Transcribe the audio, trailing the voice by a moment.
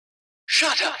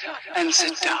Shut up and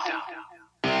sit down.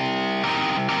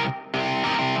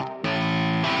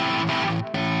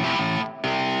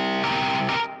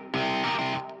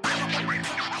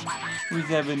 Who's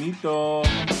Evanito?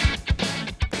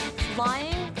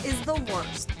 Flying is the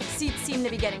worst. Seats seem to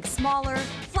be getting smaller,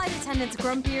 flight attendants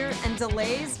grumpier, and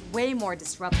delays way more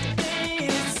disruptive. Hey,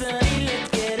 it's sunny, let's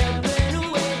get up and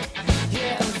away.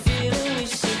 Yeah, I'm feeling we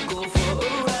should go for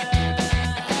a ride.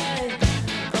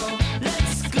 Oh,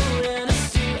 let's go down the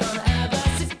street on our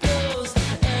bicycles,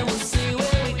 and we'll see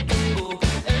where we can go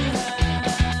and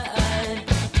hide.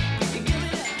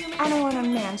 I want a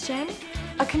mansion,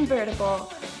 a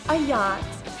convertible, a yacht,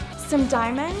 some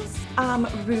diamonds,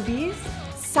 rubies,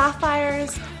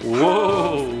 sapphires.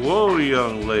 Whoa,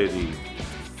 young lady.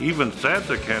 Even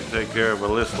Santa can't take care of a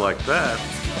list like that.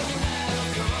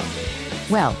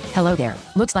 Well, hello there.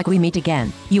 Looks like we meet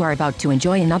again. You are about to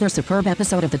enjoy another superb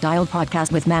episode of the Dialed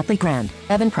Podcast with Matt Lee Grand,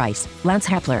 Evan Price, Lance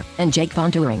Hepler, and Jake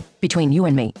Von Turing. Between you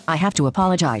and me, I have to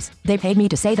apologize. They paid me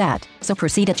to say that, so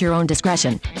proceed at your own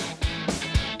discretion.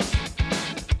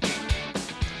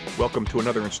 Welcome to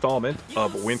another installment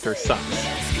of Winter Sucks.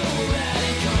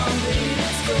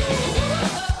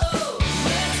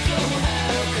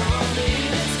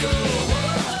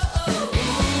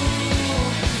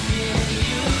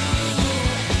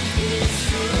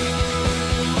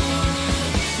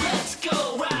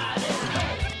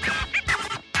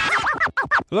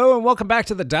 Hello and welcome back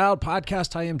to the Dialed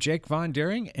Podcast. I am Jake Von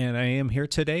Deering, and I am here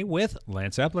today with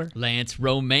Lance Epler. Lance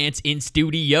Romance in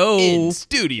studio. In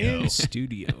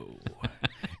studio.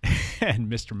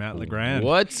 And Mr. Matt LeGrand.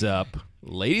 What's up,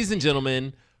 ladies and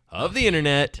gentlemen of the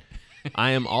internet?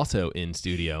 I am also in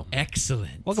studio.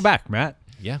 Excellent. Welcome back, Matt.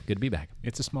 Yeah, good to be back.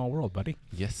 It's a small world, buddy.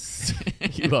 Yes.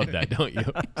 You love that, don't you?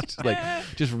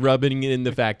 just rubbing in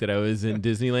the fact that I was in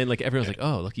Disneyland. Like, everyone's like,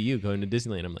 oh, look at you going to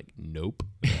Disneyland. I'm like, nope.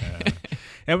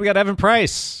 And we got Evan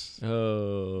Price.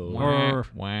 Oh. Or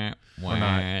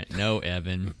not. No,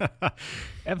 Evan.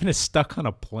 Evan is stuck on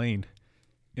a plane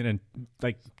in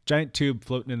a giant tube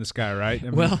floating in the sky, right? I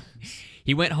mean, Well,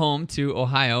 he went home to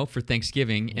Ohio for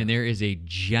Thanksgiving, and there is a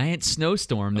giant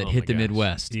snowstorm that hit the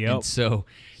Midwest. Yep. And so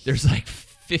there's like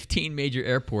 15 major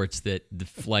airports that the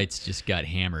flights just got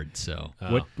hammered. So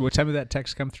what time did that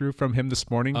text come through from him this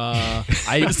morning?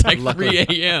 it was like 3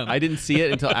 a.m. I didn't see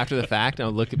it until after the fact. And I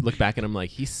look back and I'm like,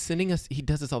 he's sending us. He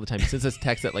does this all the time. He sends us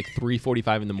text at like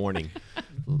 3:45 in the morning.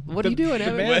 What are you doing,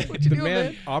 Evan? What you the doing,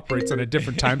 man operates on a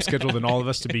different time schedule than all of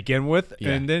us to begin with,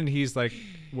 and then he's like,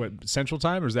 what, Central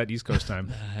Time, or is that East Coast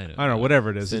time? I don't know. Whatever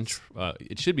it is. It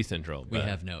should be Central. We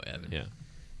have no Evan. Yeah.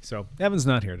 So Evan's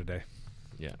not here today.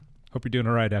 Yeah. Hope you're doing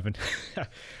all right, Evan.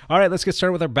 All right, let's get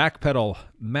started with our backpedal.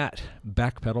 Matt,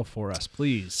 backpedal for us,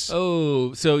 please.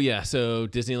 Oh, so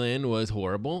Disneyland was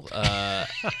horrible. I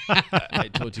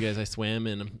told you guys I swam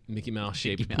in a Mickey Mouse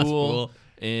shaped pool.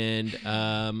 And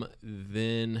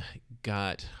then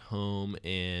got home,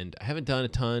 and I haven't done a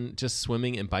ton, just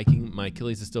swimming and biking. My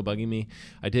Achilles is still bugging me.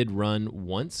 I did run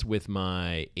once with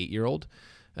my 8-year-old.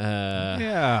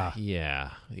 Yeah.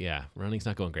 Running's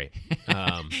not going great.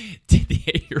 Did the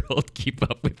 8-year-old keep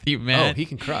up with you, Matt? Oh, he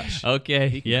can crush. Okay.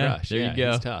 He can crush. There you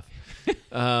go. He's tough.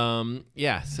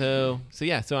 So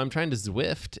I'm trying to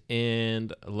Zwift,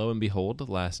 and lo and behold,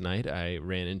 last night I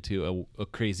ran into a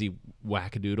crazy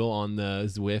wackadoodle on the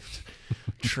Zwift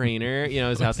trainer. I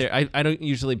was out there. I don't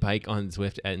usually bike on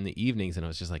Zwift in the evenings, and I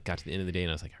was just like, got to the end of the day, and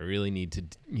I was like, I really need to,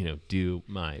 do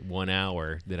my 1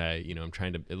 hour that I'm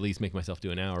trying to at least make myself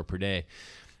do an hour per day.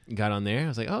 Got on there. I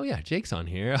was like, oh yeah, Jake's on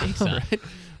here.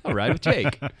 I'll ride with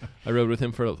Jake. I rode with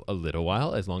him for a little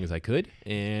while, as long as I could,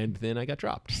 and then I got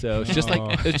dropped. So it's just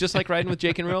like riding with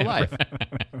Jake in real life.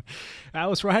 I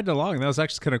was riding along. That was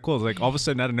actually kind of cool. It's like all of a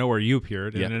sudden, out of nowhere, you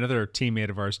appeared, and another teammate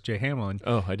of ours, Jay Hamlin,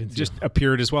 I didn't see just him.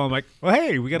 appeared as well. I'm like, well,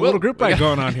 hey, we got a little group bike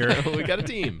going on here. We got a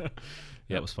team.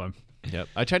 That was fun. Yep.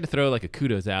 I tried to throw like a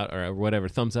kudos out or whatever,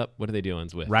 thumbs up. What do they do on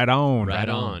Zwift? Right on. Right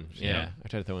on. Yeah. I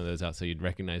tried to throw one of those out so you'd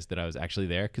recognize that I was actually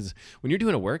there. Because when you're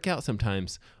doing a workout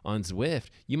sometimes on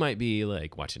Zwift, you might be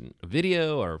like watching a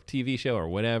video or a TV show or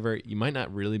whatever. You might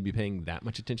not really be paying that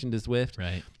much attention to Zwift.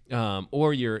 Right.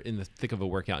 Or you're in the thick of a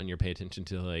workout and you're paying attention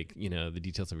to the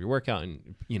details of your workout.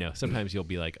 And, sometimes you'll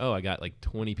be like, oh, I got like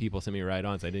 20 people send me a ride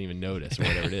on, so I didn't even notice or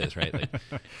whatever it is, right? Like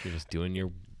you're just doing your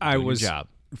job.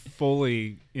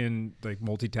 Fully in like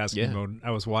multitasking mode.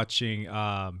 I was watching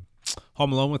Home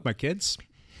Alone with my kids.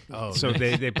 Oh, so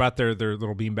nice. they brought their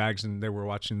little bean bags, and they were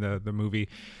watching the movie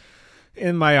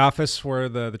in my office where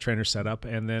the trainer set up.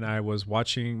 And then I was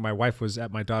watching, my wife was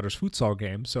at my daughter's futsal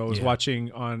game, so I was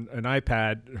watching on an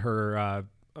iPad her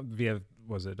via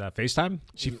was it FaceTime?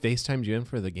 She FaceTimed you in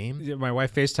for the game? Yeah, my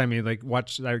wife FaceTimed me.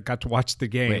 I got to watch the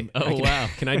game. Wait, Oh, wow.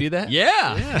 Can I do that?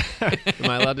 Yeah. Am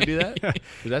I allowed to do that? 'Cause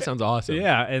that sounds awesome.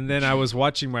 Yeah, and then I was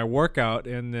watching my workout,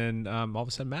 and then all of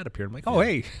a sudden Matt appeared. I'm like, oh,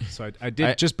 hey. So I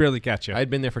did just barely catch you. I'd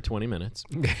been there for 20 minutes.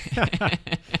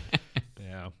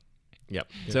 Yeah.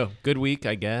 Yep. So good week,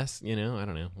 I guess. I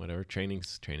don't know. Whatever.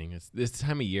 Training's training. It's this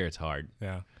time of year. It's hard.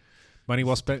 Yeah. Money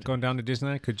well spent going down to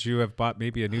Disneyland. Could you have bought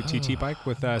maybe a new TT bike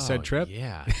with said trip?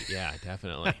 Yeah. Yeah,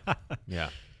 definitely.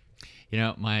 Yeah.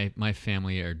 My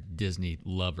family are Disney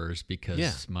lovers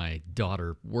because my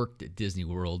daughter worked at Disney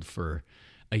World for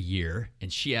a year,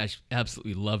 and she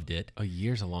absolutely loved it. A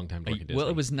year's a long time to work at Disney. Well,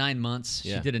 it was 9 months.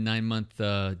 Yeah. She did a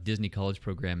 9-month Disney college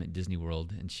program at Disney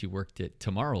World, and she worked at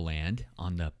Tomorrowland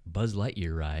on the Buzz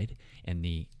Lightyear ride and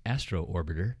the Astro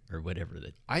Orbiter, or whatever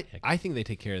the heck. I think they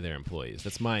take care of their employees.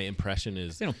 That's my impression.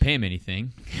 Is They don't pay them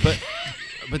anything.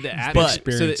 but the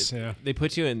experience, so they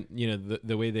put you in.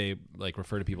 The way they like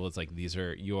refer to people, it's like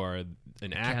you are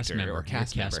an actor member. or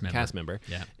cast member.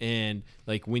 Yeah. And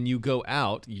like when you go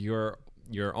out, you're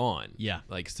on. Yeah.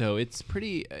 Like so, it's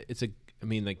pretty. I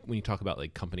mean, like when you talk about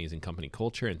like companies and company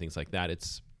culture and things like that,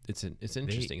 it's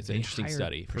interesting. It's an interesting hire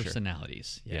study for sure.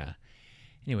 personalities. Yeah.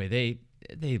 Anyway,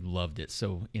 they loved it.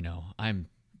 So I'm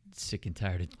sick and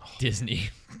tired of Disney,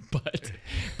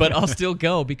 but I'll still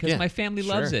go because my family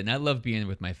loves it, and I love being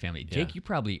with my family. Jake, you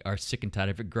probably are sick and tired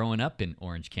of it growing up in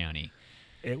Orange County.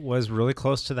 It was really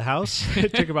close to the house.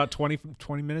 It took about 20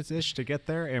 minutes-ish to get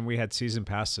there, and we had season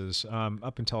passes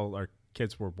up until our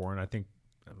kids were born. I think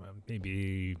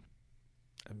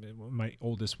my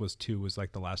oldest was 2, was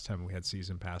like the last time we had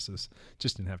season passes.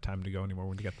 Just didn't have time to go anymore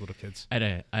when you got the little kids.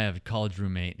 I have a college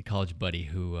roommate, a college buddy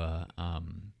who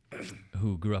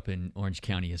grew up in Orange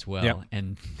County as well,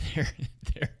 and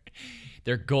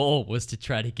their goal was to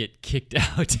try to get kicked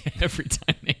out every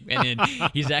time they went in.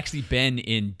 He's actually been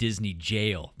in Disney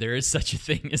jail. There is such a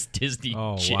thing as Disney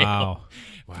jail.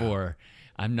 Wow.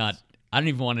 I don't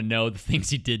even want to know the things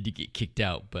he did to get kicked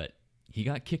out, but he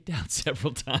got kicked out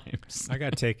several times. I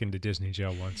got taken to Disney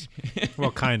jail once.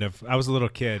 Well, kind of. I was a little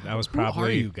kid. I was probably. Who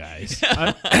are you guys?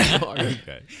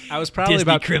 I was probably Disney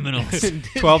about criminals.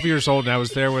 12 years old, and I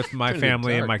was there with my Turning it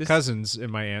family and dark. my This- cousins,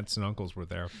 and my aunts and uncles were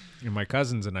there. And my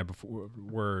cousins and I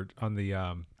were on the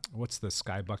what's the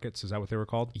sky buckets? Is that what they were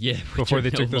called? Yeah, Before which they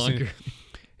are took no those things. longer.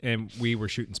 And we were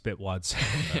shooting spit wads,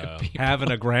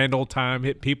 having a grand old time,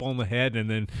 hit people on the head. And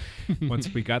then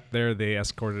once we got there, they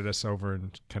escorted us over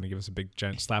and kind of gave us a big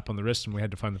giant slap on the wrist. And we had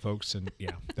to find the folks. And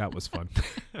yeah, that was fun.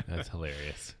 That's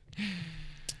hilarious.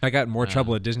 I got in more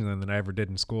trouble at Disneyland than I ever did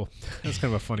in school. That's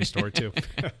kind of a funny story too.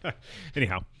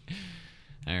 Anyhow.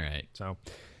 All right. So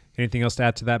anything else to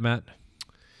add to that, Matt?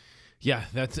 Yeah,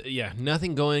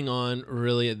 nothing going on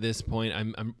really at this point.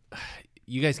 I'm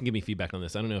you guys can give me feedback on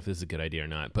this. I don't know if this is a good idea or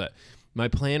not, but my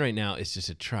plan right now is just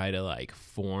to try to like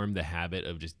form the habit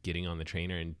of just getting on the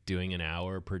trainer and doing an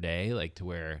hour per day, like to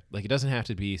where like it doesn't have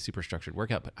to be super structured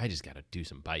workout, but I just got to do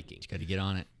some biking. Got to get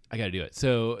on it. I got to do it.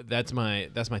 So that's my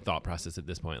thought process at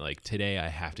this point. Like today I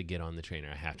have to get on the trainer.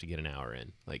 I have to get an hour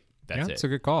in. Like that's it. It's a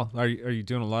good call. Are you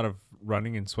doing a lot of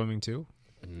running and swimming too?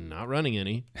 Not running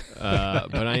any,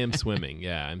 but I am swimming.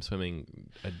 Yeah, I'm swimming.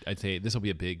 I'd say this will be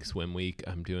a big swim week.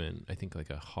 I'm doing, I think, like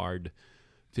a hard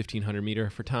 1,500 meter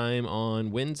for time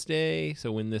on Wednesday.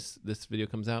 So when this video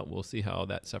comes out, we'll see how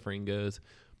that suffering goes.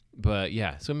 But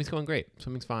yeah, swimming's going great.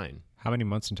 Swimming's fine. How many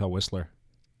months until Whistler?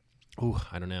 Ooh,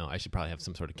 I don't know. I should probably have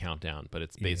some sort of countdown, but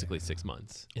it's basically 6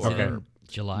 months. Is it in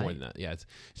July? More than that. Yeah, it's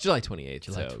July 28th.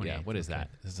 July so, yeah, 28th, what is okay. that?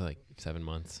 This is like 7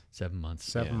 months. 7 months.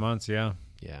 7 Yeah. months, yeah.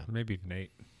 Yeah. Maybe even 8.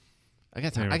 I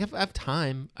got time. Anyway. I have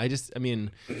time. I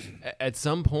mean, at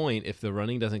some point, if the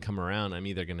running doesn't come around, I'm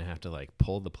either gonna have to like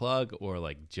pull the plug or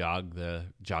like jog the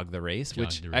race.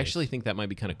 Which I actually think that might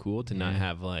be kind of cool to not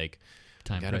have like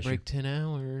Time gotta pressure. break 10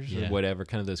 hours or whatever,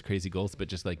 kind of those crazy goals, but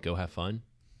just like go have fun.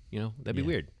 You know, that'd be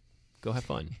weird. Go have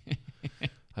fun.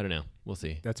 I don't know. We'll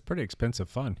see. That's pretty expensive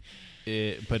fun.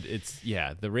 But it's,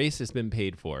 the race has been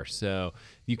paid for. So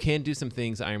you can do some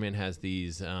things. Ironman has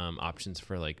these options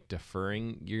for like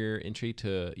deferring your entry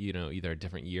to, you know, either a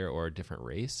different year or a different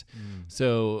race.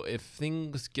 So if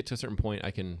things get to a certain point,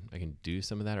 I can do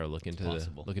some of that or look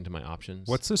into my options.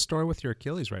 What's the story with your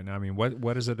Achilles right now? I mean,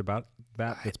 what is it about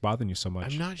that's bothering you so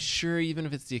much? I'm not sure even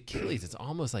if it's the Achilles. It's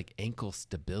almost like ankle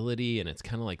stability, and it's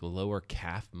kind of like lower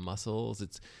calf muscles.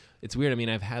 It's weird. I mean,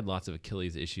 I've had lots of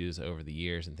Achilles issues over the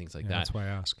years and things like Yeah, that. that's why I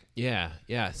ask.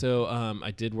 Yeah. So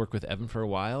I did work with Evan for a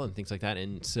while and things like that.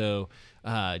 And so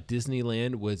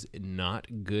Disneyland was not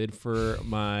good for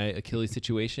my Achilles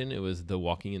situation. It was the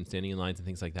walking and standing in lines and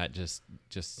things like that just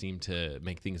seemed to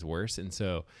make things worse. And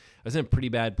so I was in a pretty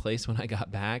bad place when I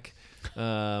got back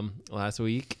last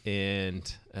week.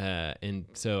 And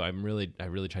so I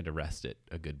really tried to rest it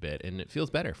a good bit. And it feels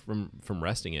better from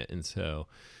resting it. And so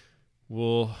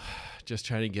we'll just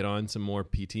try to get on some more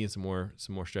PT and some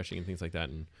more stretching and things like that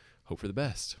and hope for the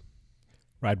best.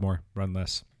 Ride more, run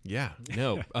less. Yeah,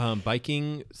 no.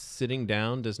 Biking sitting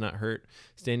down does not hurt.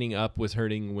 Standing up was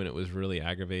hurting when it was really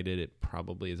aggravated. It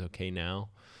probably is okay now.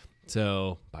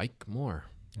 So bike more.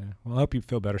 Yeah. Well, I hope you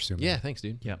feel better soon. Yeah, man. thanks,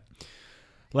 dude. Yeah.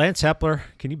 Lance Hepler,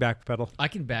 can you backpedal? I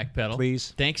can backpedal.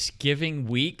 Please. Thanksgiving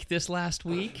week this last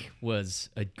week was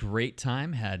a great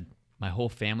time. Had my whole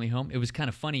family home. It was kind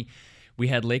of funny. We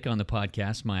had Lake on the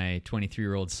podcast, my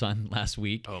 23-year-old son, last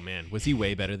week. Oh, man. Was he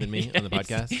way better than me on the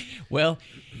podcast? Well,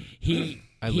 he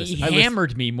listened-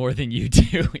 hammered me more than you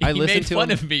do. I He listened made to fun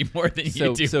him. of me more than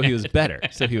you do. So he was better.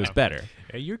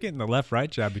 Hey, you're getting the left-right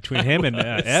job between him and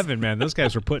Evan, man. Those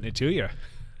guys were putting it to you.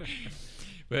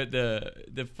 But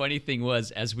the funny thing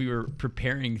was, as we were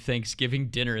preparing Thanksgiving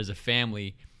dinner as a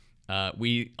family,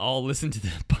 we all listened to the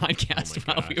podcast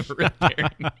while we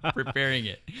were preparing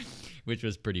it, which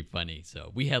was pretty funny.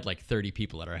 So we had like 30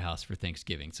 people at our house for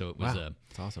Thanksgiving. So it was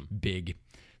That's awesome. big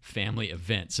family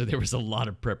event. So there was a lot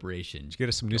of preparation. Did you get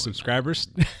us some new subscribers?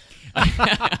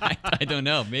 I don't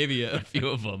know. Maybe a few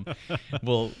of them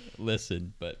will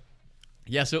listen, but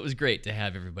yeah, so it was great to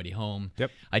have everybody home.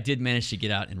 Yep. I did manage to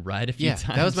get out and ride a few Yeah,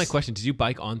 times. that was my question. Did you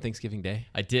bike on Thanksgiving Day?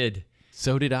 I did.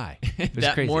 So did I. It was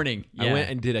That crazy. morning, I yeah. went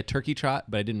and did a turkey trot,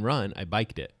 but I didn't run. I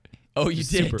biked it. Oh, you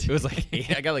did? Super. It was like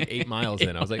I got like 8 miles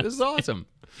in. I was like, this is awesome.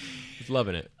 Just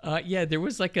loving it. Yeah, there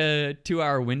was like a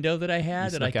 2-hour window that I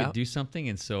had that I snuck could out? do something,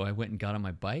 and so I went and got on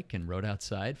my bike and rode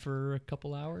outside for a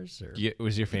couple hours. Or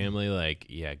Was your family like,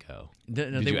 yeah, go? No,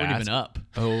 Did they you weren't ask? even up.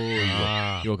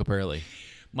 Oh, you woke up early.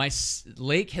 My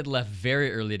Lake had left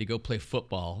very early to go play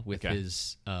football with Okay.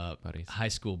 his Buddies. high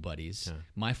school buddies. Yeah.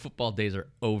 My football days are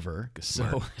over,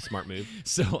 Smart move.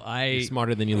 so I You're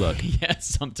smarter than you look. yeah,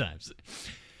 sometimes.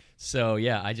 So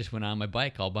yeah, I just went on my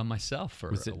bike all by myself for.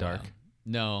 Was it a dark? while.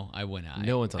 No, I went out.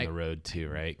 No one's on the road too,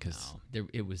 right? Because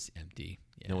it was empty.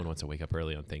 Yeah. no one wants to wake up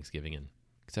early on Thanksgiving, and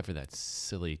except for that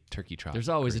silly turkey trot. There's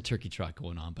always a turkey trot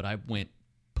going on, but I went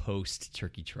post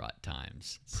turkey trot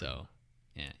times, so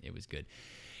yeah, it was good.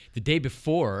 The day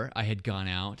before, I had gone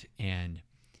out and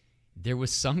there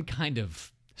was some kind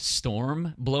of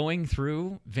storm blowing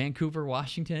through Vancouver,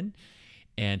 Washington,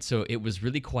 and so it was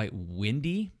really quite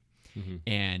windy. Mm-hmm.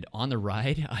 And on the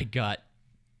ride, I got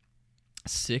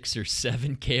 6 or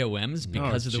 7 KOMs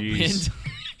because of the geez.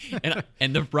 wind,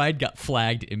 and the ride got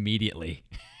flagged immediately.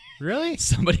 Really?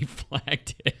 Somebody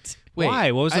flagged it. Wait,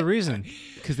 Why? What was the reason?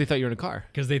 Because they thought you were in a car.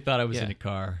 Because they thought I was Yeah. in a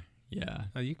car. Yeah.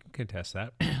 Oh, you can contest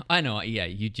that. I know. Yeah.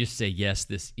 You just say, yes,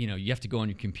 this, you have to go on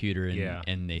your computer Yeah.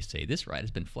 and they say, this ride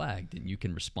has been flagged, and you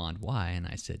can respond why. And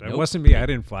I said, That nope. wasn't me. I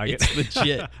didn't flag it. It's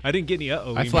legit. I didn't get any I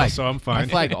emails, flag, so I'm fine. I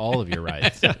flag all of your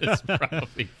rides. That's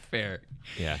probably fair.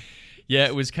 Yeah. Yeah.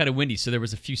 It was kind of windy. So there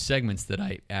was a few segments that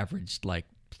I averaged like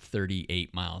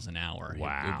 38 miles an hour.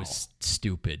 Wow. It was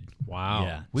stupid. Wow.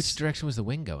 Yeah. Which direction was the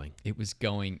wind going? It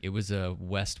was a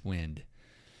west wind.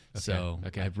 So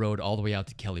okay. I rode all the way out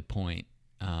to Kelly Point,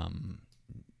 all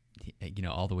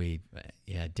the way,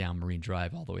 down Marine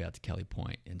Drive, all the way out to Kelly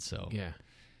Point. And so Yeah.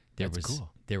 there That's was,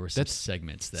 cool. there were some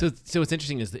segments that, So what's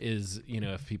interesting is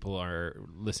if people are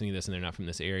listening to this and they're not from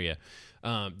this area,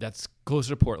 that's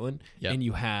closer to Portland, Yep. and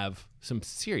you have some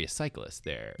serious cyclists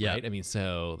there, Yeah. right? I mean,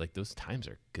 so like those times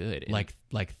are good. And like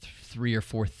 3,000 or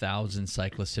 4,000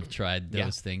 cyclists have tried Yeah.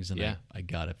 those things, and Yeah. I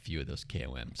got a few of those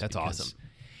KOMs. That's awesome.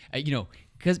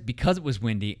 Because it was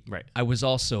windy, Right. I was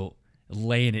also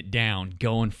laying it down,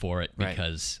 going for it, Right.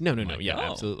 because No, I'm like, yeah,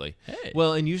 oh, absolutely. hey.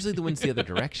 Well, and usually the wind's the other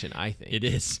direction, I think. It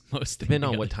is most Depending the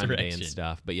on what other time of day direction. and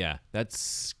stuff. But yeah,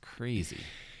 that's crazy.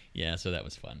 Yeah, so that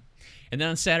was fun. And then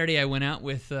on Saturday, I went out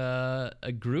with a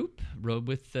group, rode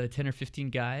with 10 or 15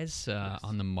 guys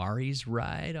on the Mari's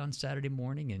ride on Saturday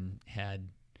morning, and had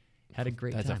a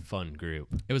great That's time. a fun group.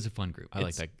 It was a fun group. I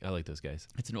like that. I like those guys.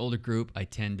 It's an older group. I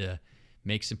tend to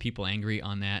make some people angry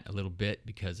on that a little bit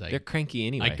because They're cranky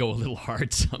anyway. I go a little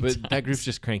hard sometimes. But that group's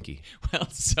just cranky. Well,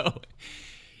 so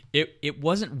it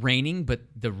wasn't raining, but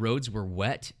the roads were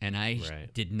wet, and I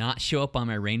Right. did not show up on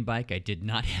my rain bike. I did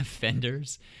not have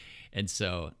fenders, and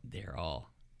so they're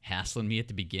all hassling me at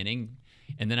the beginning.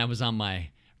 And then I was on my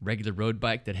regular road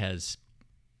bike that has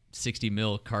 60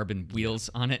 mil carbon wheels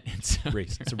on it. And so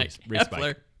Race. It's a they're race like, bike.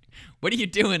 "Hepler, what are you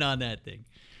doing on that thing?"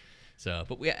 So,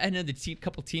 but I know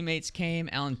couple teammates came.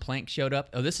 Alan Plank showed up.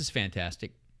 Oh, this is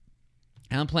fantastic.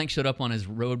 Alan Plank showed up on his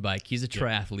road bike. He's a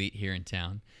triathlete here in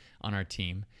town on our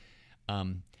team.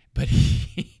 But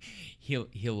he'll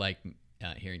like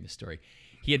hearing the story.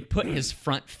 He had put his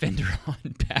front fender on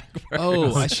backwards.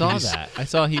 Oh, I saw that. I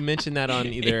saw he mentioned that on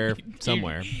either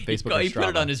somewhere, Facebook or Strava. He put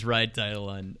it on his ride title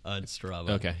on Strava.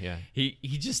 Okay, yeah. He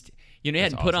just he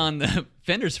hadn't put on the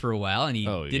fenders for a while, and he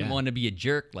didn't want to be a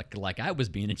jerk like I was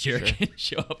being a jerk and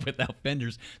show up without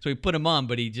fenders. So he put them on,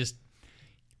 but he just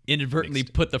inadvertently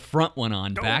put the front one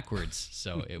on backwards.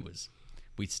 So it was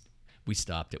we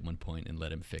stopped at one point and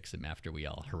let him fix them after we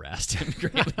all harassed him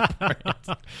greatly for it.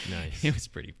 Nice. It was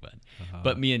pretty fun.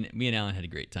 But me and Alan had a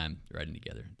great time riding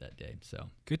together that day. So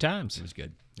Good times. it was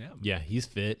good. Yeah, he's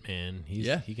fit, man. He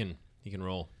can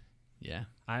roll. Yeah.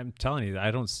 I'm telling you,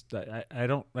 I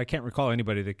can't recall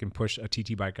anybody that can push a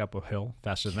TT bike up a hill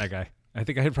faster than that guy. I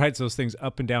think I rides those things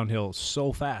up and down hills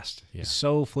so fast. Yeah. He's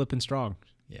so flipping strong.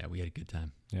 Yeah, we had a good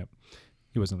time. Yep.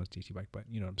 He wasn't on a TT bike, but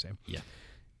you know what I'm saying. Yeah.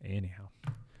 Anyhow.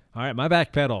 All right, my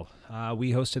back pedal.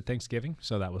 We hosted Thanksgiving,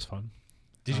 so that was fun.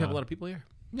 Did you have a lot of people here?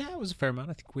 Yeah, it was a fair amount.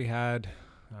 I think we had,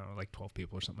 I don't know, like 12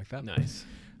 people or something like that. Nice.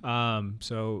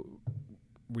 So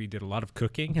we did a lot of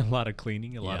cooking, a lot of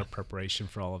cleaning, a lot Yeah. of preparation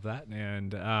for all of that.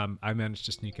 And I managed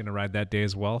to sneak in a ride that day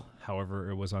as well. However,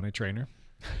 it was on a trainer.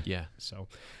 Yeah. So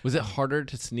Was it harder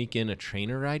to sneak in a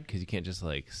trainer ride because you can't just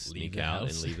like Leave sneak the out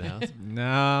house. and leave the house?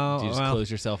 no. Do you just well, close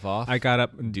yourself off? I got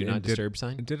up and Do not disturb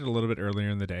sign? Did it a little bit earlier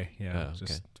in the day. Yeah, Oh,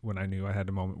 just okay. when I knew I had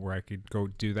a moment where I could go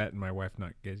do that and my wife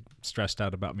not get stressed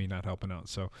out about me not helping out.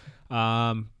 So,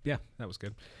 yeah, that was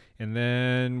good. And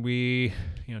then we,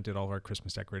 did all of our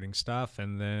Christmas decorating stuff,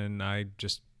 and then I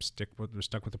just stuck with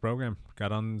the program.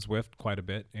 Got on Zwift quite a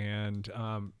bit, and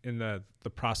in the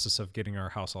process of getting our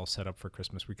house all set up for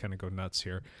Christmas, we kind of go nuts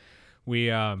here. We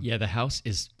Yeah, the house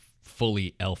is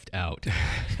fully elfed out.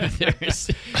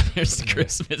 there's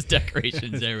Christmas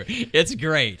decorations everywhere. It's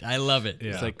great. I love it.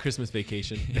 It's like Christmas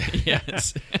vacation.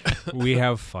 Yes. we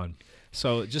have fun.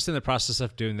 So just in the process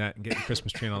of doing that and getting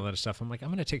Christmas tree and all that stuff, I'm like, I'm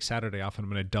going to take Saturday off and I'm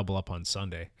going to double up on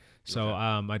Sunday. So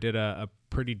I did a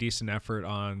pretty decent effort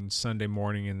on Sunday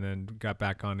morning and then got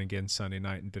back on again Sunday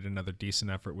night and did another decent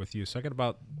effort with you. So I got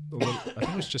about, I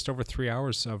think it was just over 3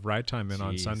 hours of ride time in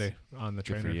on Sunday on the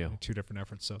Good for trainer. you. 2 different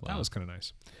efforts. So that was kind of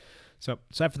nice. So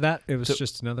after that, it was So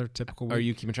just another typical week. Are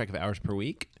you keeping track of hours per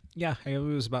week? Yeah, it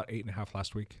was about 8.5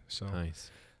 last week. So Nice.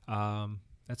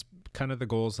 that's kind of the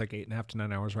goal is like 8.5 to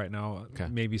 9 hours right now. Okay.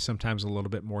 Maybe sometimes a little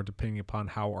bit more depending upon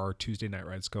how our Tuesday night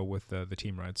rides go with the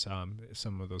team rides.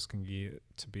 Some of those can get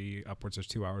to be upwards of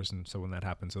 2 hours. And so when that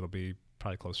happens, it'll be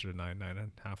probably closer to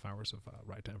 9.5 hours of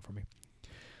ride time for me.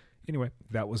 Anyway,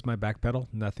 that was my back pedal.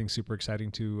 Nothing super exciting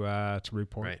to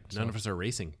report. Right. None of us are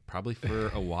racing probably for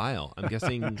a while. I'm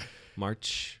guessing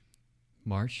March.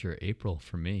 March or April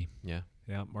for me. Yeah.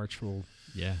 Yeah, March will,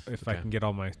 Yeah. if I Okay. can get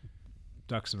all my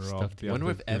ducks in a row. Stuff be I wonder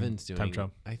able if to do Evan's time doing.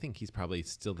 trial. I think he's probably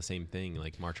still the same thing,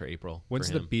 like March or April. When's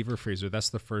for the him. Beaver Freezer? That's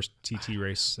the first TT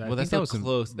race. I Well, think that's that a was in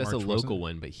close. That's March, a wasn't local it?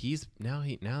 one, but he's now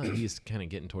that he's kind of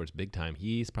getting towards big time.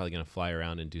 He's probably going to fly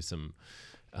around and do some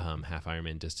half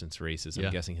Ironman distance races. I'm Yeah.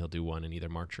 guessing he'll do one in either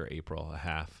March or April, a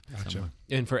half. Gotcha.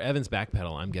 And for Evan's back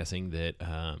pedal, I'm guessing that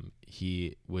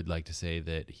he would like to say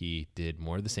that he did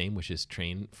more of the same, which is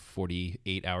train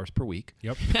 48 hours per week.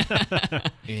 Yep.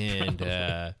 And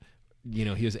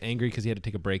he was angry because he had to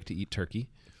take a break to eat turkey.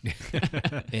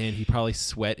 And he probably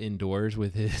sweat indoors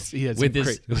with his With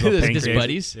his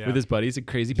buddies. Yeah. with his buddies, a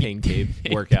crazy pain cave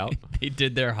workout. They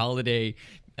did their holiday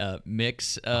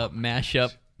mix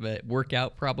mashup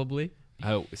workout probably.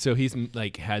 Oh, so he's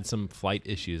like had some flight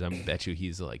issues. I bet you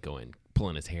he's like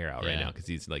pulling his hair out right Yeah. now because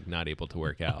he's like not able to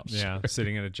work out. Yeah,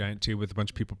 sitting in a giant tube with a bunch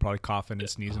of people probably coughing and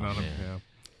sneezing on him. man.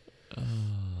 Yeah.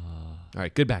 All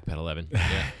right, good back pedal, Evan.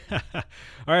 All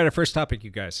right, our first topic,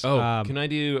 you guys. Oh, can I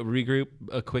do a regroup,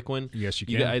 a quick one? Yes, you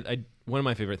can. I one of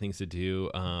my favorite things to do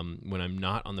when I'm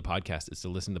not on the podcast is to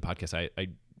listen to the podcast. I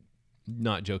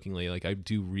not jokingly, like I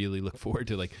do really look forward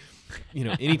to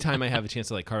anytime I have a chance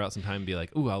to carve out some time and be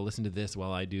like, ooh, I'll listen to this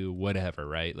while I do whatever,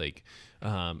 right? Like,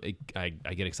 I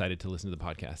get excited to listen to the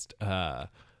podcast.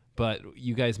 But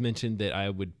you guys mentioned that I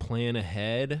would plan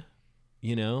ahead,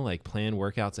 plan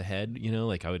workouts ahead,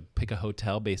 like I would pick a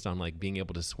hotel based on being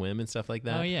able to swim and stuff like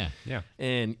that. Oh yeah. Yeah.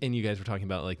 And you guys were talking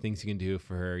about things you can do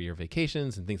for your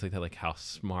vacations and things like that, like how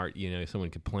smart,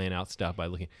 someone could plan out stuff by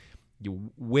looking. You're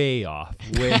way off.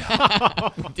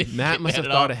 Matt must have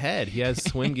thought ahead. He has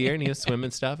swim gear and he has swim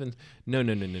and stuff. And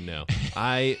no.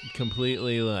 I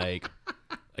completely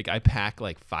Like I pack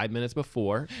like 5 minutes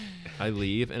before I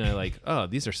leave, and I like, oh,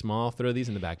 these are small. Throw these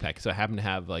in the backpack. So I happen to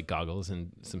have like goggles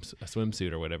and a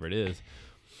swimsuit or whatever it is.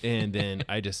 And then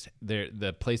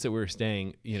the place that we were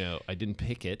staying, I didn't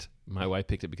pick it. My wife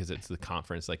picked it because it's the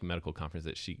conference, like medical conference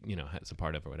that she, has a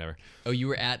part of or whatever. Oh, you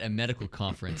were at a medical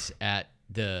conference at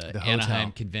the hotel.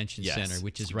 Anaheim Convention Yes, Center,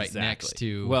 which is right exactly. next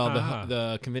to. Well,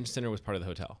 the convention center was part of the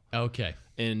hotel. Okay.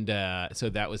 And so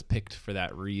that was picked for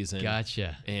that reason.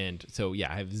 Gotcha. And so,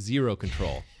 I have zero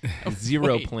control,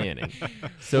 zero planning.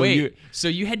 So so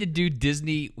you had to do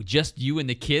Disney, just you and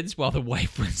the kids, while the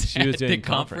wife was at doing the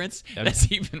conference? conference.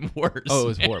 That's even worse. Oh, it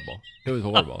was horrible. It was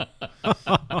horrible.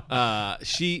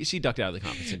 She ducked out of the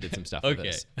conference and did some stuff with Okay.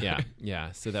 us.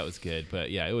 Yeah. So that was good. But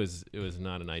yeah, it was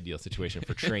not an ideal situation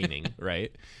for training,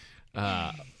 right?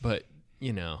 But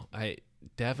I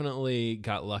definitthat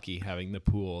got lucky having the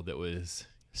pool that was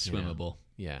Swimmable.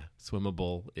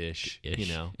 Swimmable-ish.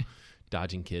 Ish.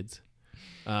 Dodging kids.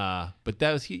 But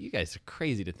that was you guys are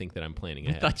crazy to think that I'm planning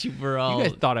ahead. I thought you were all. You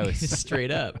guys thought I was straight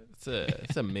up.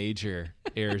 It's a major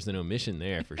errors and omission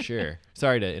there for sure.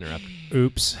 Sorry to interrupt.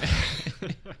 Oops.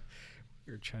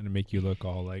 We're trying to make you look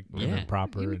all like prim and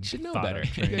proper. You and should know thought better.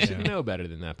 out You guys trained, should know better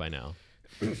than that by now.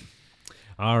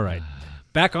 All right.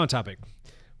 Back on topic.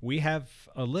 We have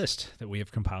a list that we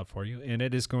have compiled for you, and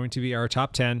it is going to be our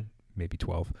top 10, maybe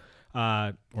 12,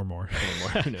 or more.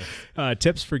 Who knows?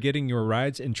 Tips for getting your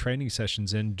rides and training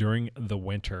sessions in during the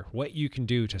winter. What you can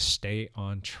do to stay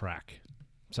on track.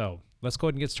 So let's go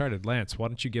ahead and get started. Lance, why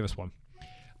don't you give us one?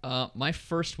 My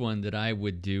first one that I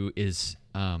would do is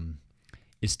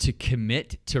to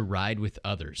commit to ride with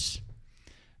others.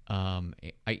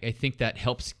 I think that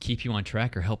helps keep you on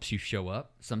track or helps you show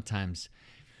up. Sometimes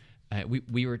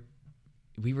we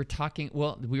were talking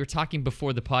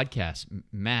before the podcast.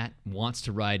 Matt wants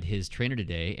to ride his trainer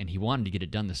today, and he wanted to get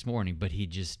it done this morning, but it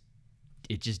just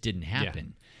didn't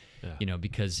happen. Yeah.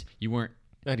 Because you weren't.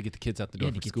 I had to get the kids out the door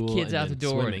You had for to get school. the kids and out the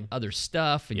then door swimming. and other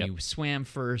stuff, and Yep. you swam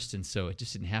first, and so it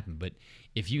just didn't happen. But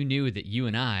if you knew that you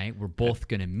and I were both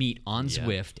going to meet on Yeah.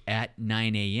 Zwift at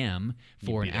 9 a.m.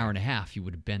 for You'd an be hour there. and a half, you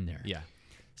would have been there. Yeah.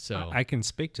 So I can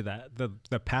speak to that.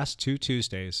 The past 2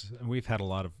 Tuesdays, we've had a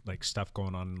lot of like stuff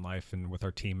going on in life and with our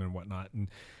team and whatnot, and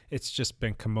it's just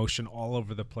been commotion all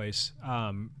over the place.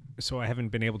 So I haven't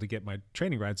been able to get my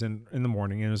training rides in the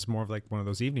morning, and it's more of like one of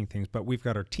those evening things. But we've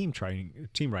got our team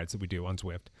rides that we do on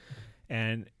Zwift,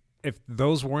 and if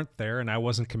those weren't there and I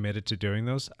wasn't committed to doing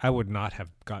those, I would not have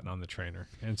gotten on the trainer.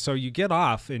 And so you get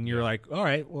off and you're like, all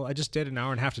right, well, I just did an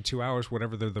hour and a half to 2 hours,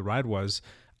 whatever the ride was.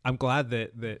 I'm glad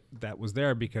that was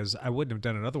there because I wouldn't have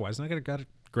done it otherwise. And I got a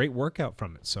great workout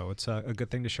from it. So it's a good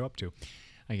thing to show up to.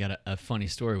 I got a funny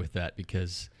story with that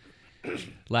because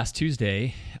last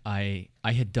Tuesday I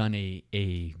had done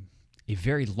a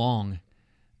very long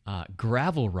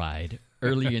gravel ride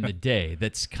earlier in the day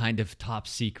that's kind of top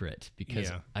secret because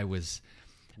Yeah. I was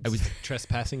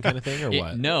Trespassing kind of thing, or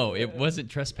what? No, it wasn't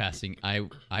trespassing.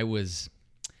 I was.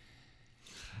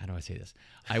 How do I say this?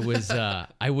 I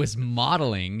was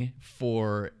modeling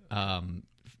for an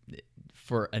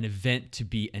event to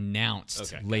be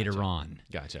announced later on.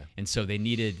 Gotcha. And so they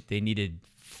needed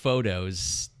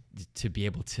photos to be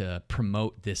able to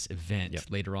promote this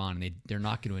event later on. And they're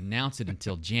not going to announce it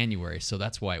until January, so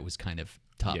that's why it was kind of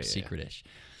top secret-ish.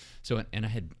 So and I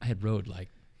had rode like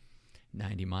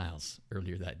 90 miles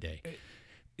earlier that day.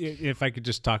 If I could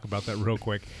just talk about that real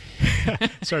quick.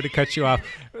 Sorry to cut you off.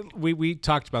 We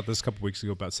talked about this a couple weeks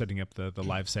ago about setting up the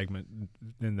live segment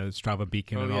in the Strava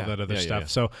Beacon and all that other stuff.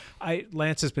 So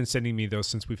Lance has been sending me those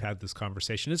since we've had this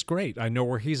conversation. It's great. I know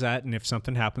where he's at, and if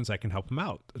something happens, I can help him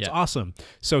out. It's awesome.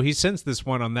 So he sends this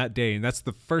one on that day, and that's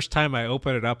the first time I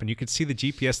open it up, and you can see the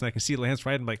GPS, and I can see Lance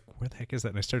riding. I'm like, where the heck is that?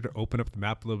 And I started to open up the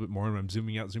map a little bit more, and I'm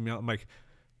zooming out. I'm like,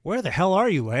 where the hell are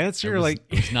you, Lance? You're I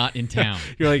was not in town.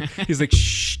 You're like, he's like,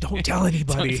 shh, don't tell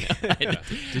anybody.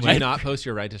 Did you not post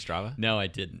your ride to Strava? No, I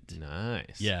didn't.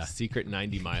 Nice. Yeah. Secret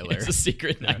 90 miler. It's a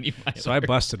secret 90 miler. So I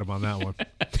busted him on that one.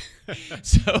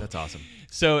 So That's awesome.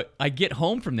 So I get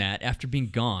home from that after being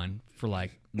gone for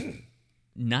like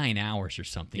 9 hours or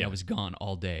something. Yeah. I was gone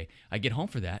all day. I get home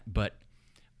for that, but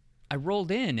I rolled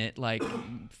in at like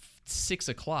 6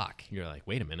 o'clock. You're like,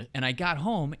 wait a minute. And I got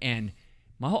home and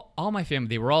all my family,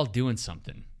 they were all doing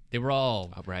something. They were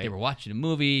all they were watching a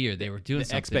movie or they were doing The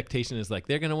something. expectation is like,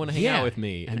 they're going to want to hang out with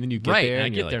me. And then you get right, there and I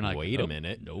and get you're there like, and wait oh, a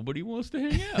minute. Nobody wants to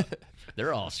hang out.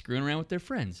 They're all screwing around with their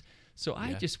friends. So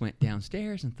I just went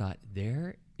downstairs and thought,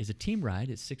 there is a team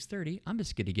ride at 6:30. I'm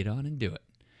just going to get on and do it.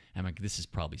 I'm like, this is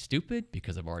probably stupid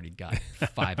because I've already got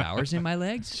 5 hours in my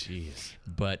legs. Jeez.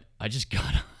 But I just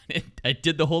got on it. I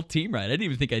did the whole team ride. I didn't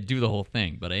even think I'd do the whole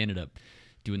thing, but I ended up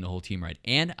doing the whole team ride.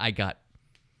 And I got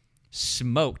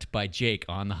smoked by Jake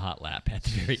on the hot lap at the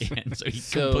very end, so he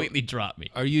completely dropped me.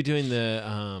 Are you doing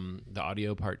the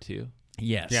audio part too?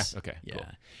 Yes. Yeah. Okay. Yeah.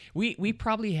 Cool. We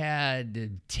probably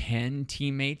had 10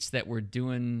 teammates that were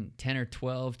doing 10 or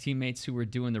 12 teammates who were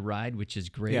doing the ride, which is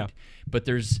great. Yeah. But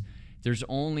there's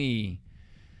only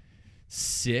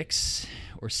 6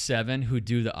 or 7 who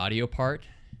do the audio part.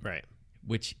 Right.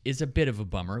 Which is a bit of a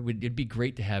bummer. It'd be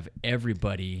great to have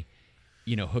everybody,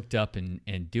 hooked up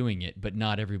and doing it, but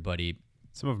not everybody.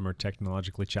 Some of them are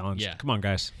technologically challenged. Yeah. Come on,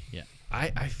 guys. Yeah.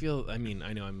 I feel, I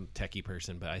know I'm a techie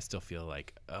person, but I still feel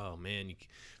like, oh man,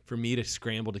 for me to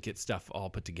scramble to get stuff all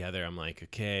put together, I'm like,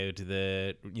 okay,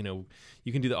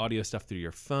 you can do the audio stuff through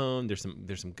your phone. There's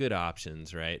some good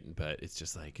options, right? But it's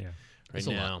just like right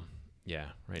now,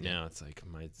 it's like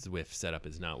my Zwift setup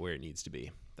is not where it needs to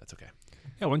be. That's okay.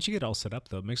 Yeah, once you get all set up,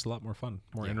 though, it makes it a lot more fun,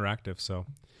 more interactive. So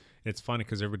it's funny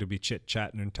because everybody will be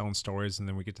chit-chatting and telling stories, and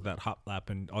then we get to that hot lap,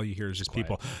 and all you hear is just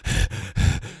people.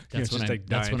 That's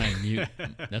when I mute.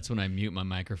 That's when I mute my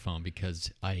microphone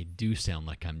because I do sound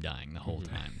like I'm dying the whole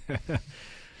time.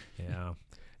 Yeah,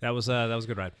 that was a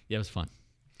good ride. Yeah, it was fun.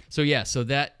 So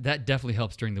that definitely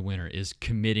helps during the winter is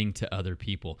committing to other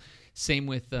people. Same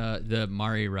with the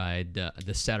Mari ride,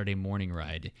 the Saturday morning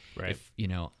ride. Right. If,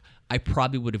 I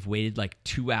probably would have waited like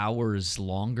 2 hours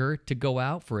longer to go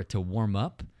out for it to warm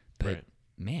up, but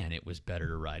man, it was better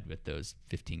to ride with those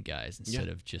 15 guys instead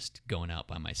of just going out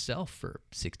by myself for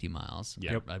 60 miles.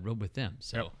 Yep. I rode with them,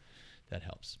 so that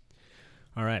helps.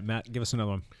 All right, Matt, give us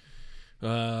another one.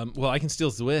 Well, I can steal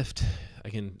Zwift. I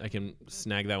can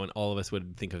snag that one. All of us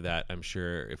would think of that, I'm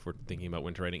sure, if we're thinking about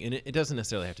winter riding. And it doesn't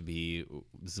necessarily have to be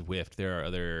Zwift. There are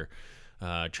other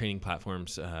training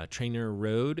platforms. Trainer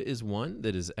Road is one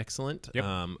that is excellent.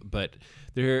 Yep. But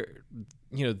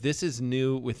this is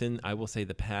new within, I will say,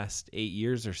 the past 8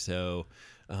 years or so.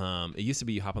 It used to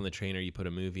be you hop on the trainer, you put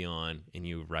a movie on, and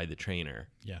you ride the trainer.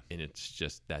 Yeah. And it's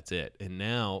just, that's it. And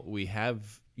now we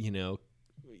have,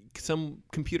 some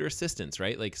computer assistance,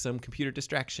 right? Like some computer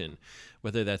distraction,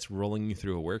 whether that's rolling you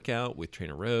through a workout with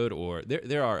Trainer Road, or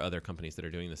there are other companies that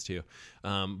are doing this too.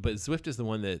 But Zwift is the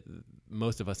one that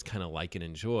most of us kind of like and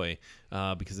enjoy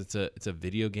because it's a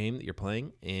video game that you're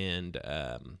playing, and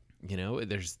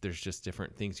there's just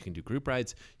different things. You can do group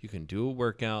rides, you can do a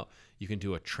workout, you can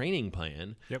do a training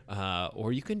plan,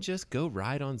 or you can just go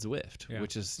ride on Zwift,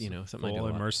 which is something I do a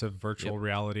lot. Immersive virtual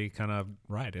reality kind of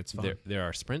ride. It's fun. There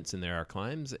are sprints and there are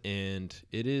climbs, and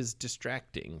it is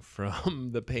distracting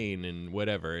from the pain and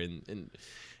whatever. And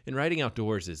riding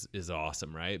outdoors is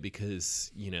awesome, right?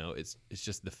 Because it's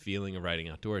just the feeling of riding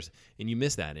outdoors, and you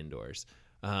miss that indoors.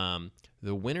 The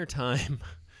wintertime.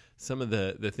 Some of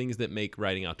the things that make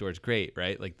riding outdoors great,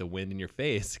 right? Like the wind in your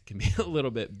face can be a little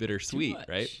bit bittersweet,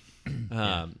 right?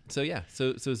 So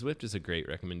Zwift is a great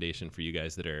recommendation for you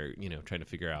guys that are, trying to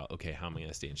figure out, okay, how am I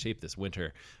going to stay in shape this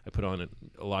winter? I put on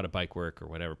a lot of bike work or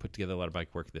whatever, put together a lot of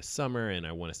bike work this summer, and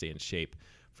I want to stay in shape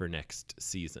for next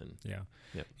season. Yeah.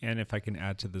 Yep. And if I can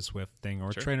add to the Zwift thing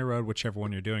or Sure. Trainer Road, whichever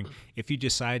one you're doing, if you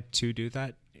decide to do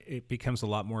that, it becomes a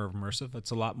lot more immersive. It's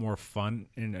a lot more fun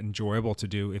and enjoyable to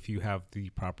do if you have the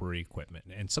proper equipment.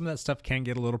 And some of that stuff can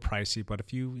get a little pricey, but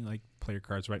if you play your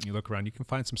cards right and you look around, you can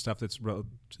find some stuff that's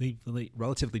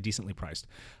relatively decently priced.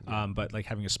 But like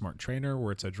having a smart trainer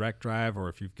where it's a direct drive, or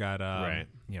if you've got,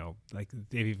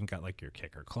 they've even got like your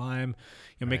kick or climb,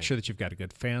 make sure that you've got a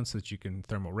good fan so that you can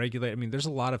thermal regulate. I mean, there's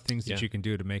a lot of things that you can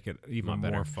do to make it even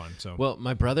more fun. So, well,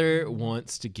 my brother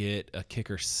wants to get a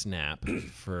kicker snap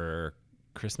for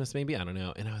Christmas, maybe, I don't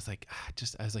know. And I was like,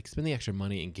 spend the extra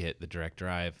money and get the direct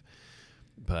drive.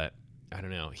 But I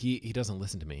don't know. He doesn't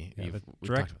listen to me. Yeah,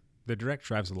 the direct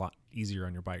drive's a lot easier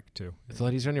on your bike too. It's a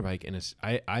lot easier on your bike, and it's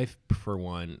I for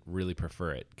one really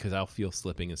prefer it because I'll feel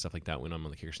slipping and stuff like that when I'm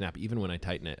on the kicker snap. Even when I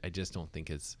tighten it, I just don't think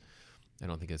it's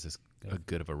as a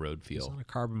good of a road feel. He's on a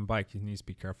carbon bike. He needs to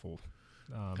be careful.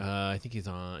 I think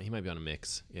he might be on a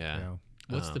mix. Yeah.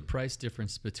 What's the price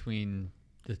difference between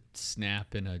the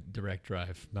snap and a direct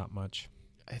drive? Not much.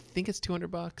 I think it's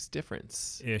 $200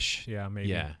 difference. Ish. Yeah, maybe.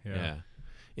 Yeah.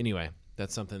 Anyway,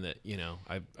 that's something that,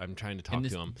 I'm trying to talk to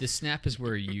him. The snap is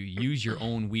where you use your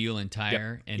own wheel and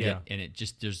tire, and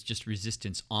there's just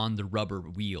resistance on the rubber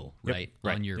wheel, right?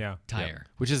 On your tire.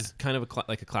 Which is kind of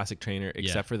like a classic trainer,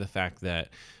 except for the fact that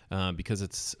because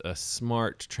it's a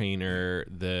smart trainer.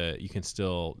 You can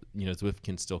still, Zwift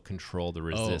can still control the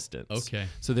resistance. okay.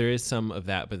 So there is some of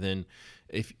that, but then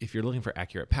if you're looking for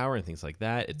accurate power and things like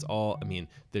that, it's all,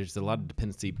 there's a lot of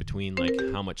dependency between like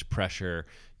how much pressure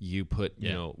you put,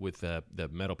 with the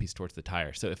metal piece towards the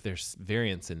tire. So if there's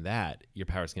variance in that, your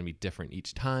power is going to be different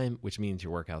each time, which means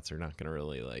your workouts are not going to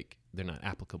really they're not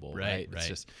applicable. Right. It's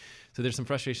just, so there's some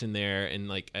frustration there. And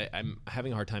like, I'm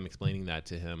having a hard time explaining that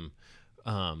to him.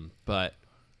 But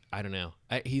I don't know.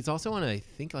 He's also on, I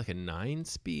think, like a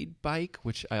 9-speed bike,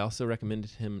 which I also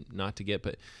recommended him not to get,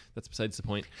 but that's besides the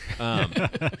point.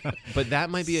 But that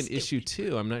might be an issue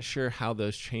too. I'm not sure how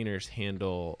those trainers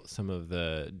handle some of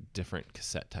the different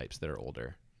cassette types that are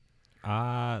older.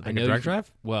 Like a direct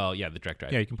drive? Well, yeah, the direct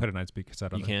drive. Yeah, you can put a 9-speed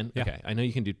cassette on You there. can? Yeah. Okay. I know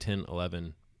you can do 10,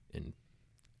 11, and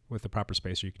with the proper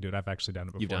spacer, you can do it. I've actually done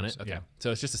it before. you've done it? Okay. Yeah.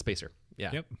 So it's just a spacer.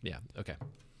 Yeah. Yep. Yeah. Okay.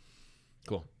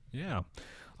 Cool. Yeah.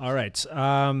 All right.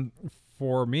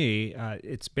 For me,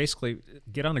 it's basically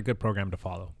get on a good program to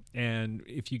follow. And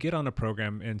if you get on a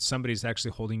program and somebody's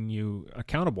actually holding you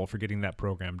accountable for getting that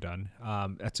program done,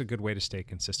 that's a good way to stay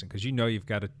consistent because you've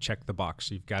got to check the box.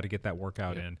 You've got to get that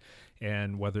workout in.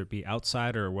 And whether it be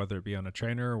outside or whether it be on a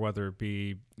trainer or whether it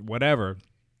be whatever,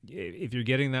 if you're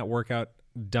getting that workout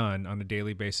done on a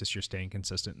daily basis, you're staying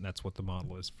consistent. And that's what the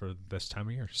model is for this time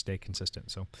of year. Stay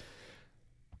consistent. So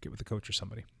get with a coach or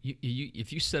somebody.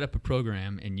 If you set up a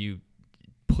program and you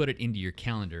put it into your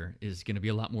calendar, is going to be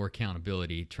a lot more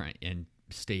accountability.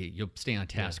 You'll stay on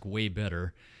task way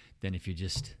better than if you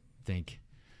just think,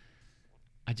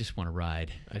 I just want to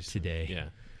ride today. Yeah.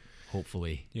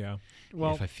 Hopefully. Yeah.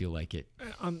 Well, if I feel like it.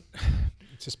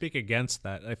 To speak against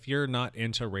that, if you're not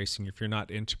into racing, if you're not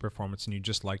into performance and you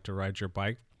just like to ride your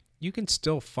bike, you can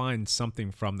still find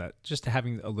something from that, just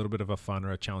having a little bit of a fun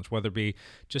or a challenge, whether it be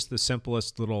just the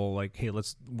simplest little, like, hey,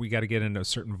 we got to get into a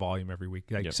certain volume every week.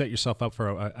 Like set yourself up for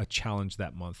a challenge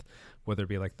that month, whether it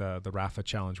be like the Rafa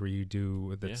challenge where you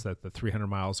do the 300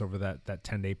 miles over that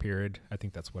 10-day period. I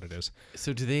think that's what it is.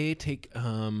 So do they take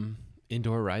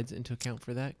indoor rides into account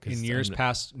for that? In years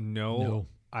past, no.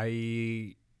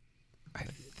 I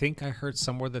think I heard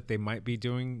somewhere that they might be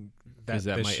doing that because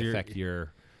that this might year. affect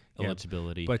your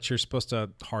eligibility. But you're supposed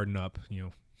to harden up,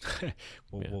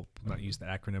 we'll not use the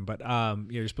acronym, but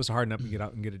you're supposed to harden up and get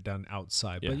out and get it done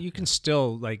outside. But you can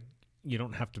still, like, you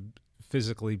don't have to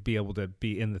physically be able to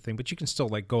be in the thing, but you can still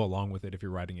like go along with it if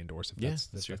you're riding indoors. If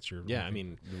that's your I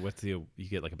mean, you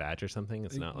get like a badge or something?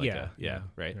 It's not like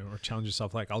right? Or challenge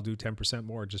yourself, like I'll do 10%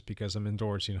 more just because I'm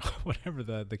indoors, whatever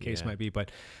the case might be.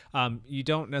 But you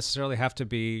don't necessarily have to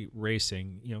be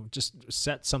racing. Just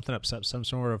set something up, set some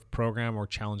sort of program or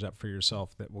challenge up for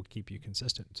yourself that will keep you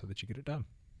consistent so that you get it done.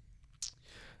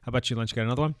 How about you, Lynch? Got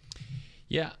another one?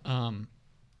 Yeah.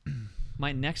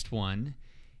 My next one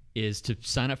is to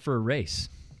sign up for a race.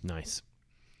 Nice.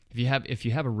 If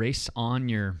you have a race on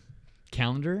your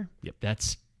calendar,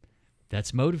 that's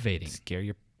motivating. Scare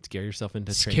yourself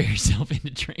into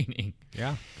training.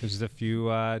 Yeah, because if you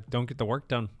don't get the work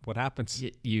done, what happens?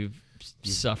 You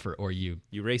suffer, or you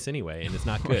race anyway, and it's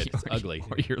not good. It's ugly.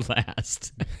 Or you're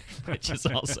last, which is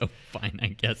also fine, I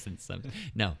guess.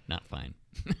 No, not fine.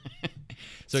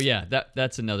 So yeah,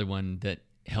 that's another one that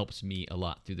helps me a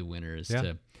lot through the winter is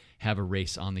to have a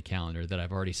race on the calendar that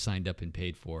I've already signed up and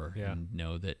paid for and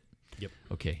know that,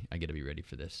 okay, I got to be ready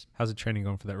for this. How's the training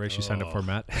going for that race you signed up for,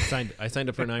 Matt? I signed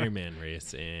up for an Ironman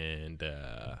race, and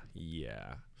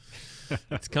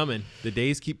it's coming. The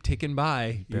days keep ticking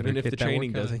by, even if the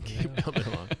training doesn't keep coming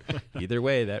along. Either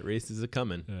way, that race is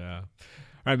coming. Yeah. All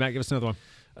right, Matt, give us another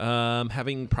one.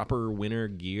 Having proper winter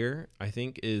gear, I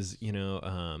think, is,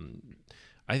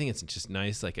 I think it's just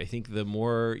nice. Like, I think the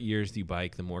more years you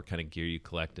bike, the more kind of gear you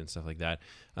collect and stuff like that.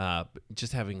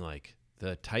 Just having like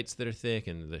the tights that are thick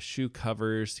and the shoe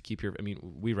covers to keep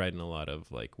we ride in a lot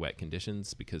of like wet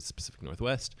conditions because Pacific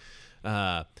Northwest.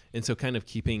 And so kind of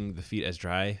keeping the feet as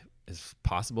dry as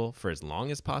possible for as long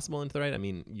as possible into the ride. I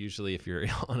mean, usually if you're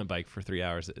on a bike for 3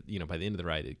 hours, by the end of the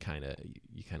ride, you kind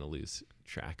of lose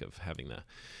track of having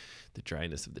the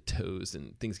dryness of the toes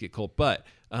and things get cold. But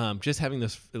just having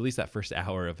those, at least that first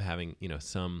hour of having,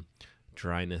 some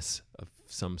dryness of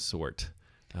some sort,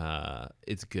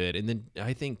 it's good. And then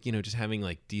I think, just having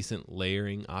like decent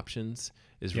layering options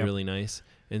is really nice.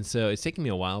 And so it's taken me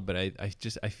a while, but I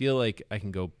feel like I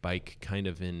can go bike kind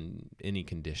of in any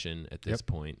condition at this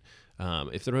point.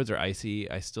 If the roads are icy,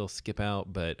 I still skip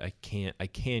out, but I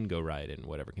can go ride in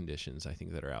whatever conditions I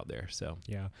think that are out there. So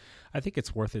yeah, I think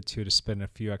it's worth it too to spend a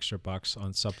few extra bucks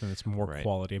on something that's more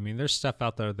quality. I mean, there's stuff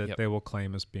out there that they will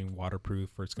claim as being waterproof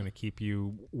or it's going to keep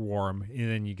you warm, and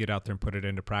then you get out there and put it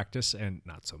into practice, and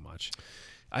not so much.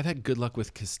 I've had good luck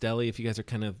with Castelli. If you guys are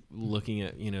kind of looking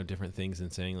at, different things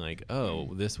and saying like,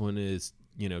 oh, this one is,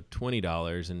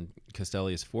 $20 and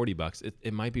Castelli is $40,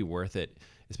 it might be worth it,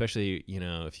 especially,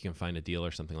 if you can find a deal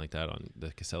or something like that on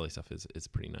the Castelli stuff is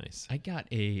pretty nice. I got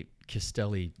a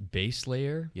Castelli base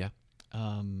layer. Yeah.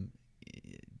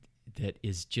 That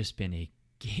has just been a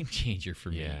game changer for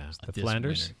me. Yeah. The this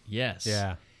Flanders? winter. Yes.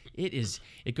 Yeah. It is.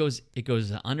 It goes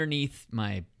underneath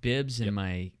my bibs and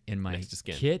my Next to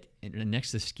skin. kit and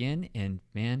next to the skin. And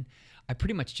man, I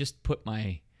pretty much just put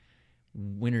my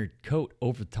winter coat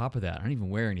over the top of that. I don't even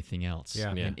wear anything else.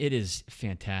 Yeah. And it is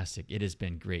fantastic. It has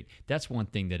been great. That's one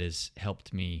thing that has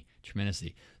helped me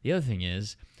tremendously. The other thing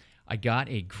is, I got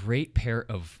a great pair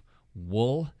of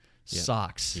wool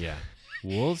socks. Yeah.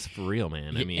 Wool's for real,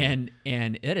 man. I mean,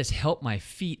 and it has helped my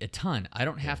feet a ton. I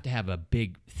don't have to have a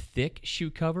big, thick shoe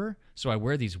cover, so I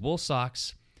wear these wool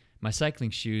socks, my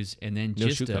cycling shoes, and then No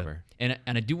just shoe cover. And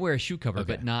I do wear a shoe cover,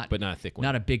 Okay. but not a thick one.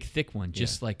 not a big, thick one,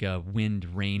 just like a wind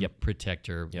rain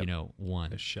protector, Yep.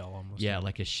 one. A shell almost. Yeah,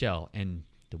 like a shell. And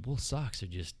the wool socks are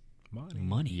just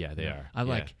money. Yeah, they are. I'm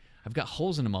Yeah. like, I've got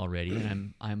holes in them already,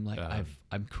 and I'm like,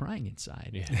 I'm crying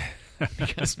inside. Yeah.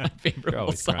 Because my favorite You're wool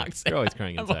always crying. socks. You're always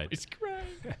crying I'm inside. always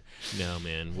crying. No,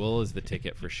 man. Wool is the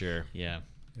ticket for sure. Yeah.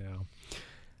 Yeah.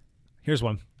 Here's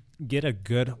one. Get a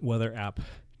good weather app.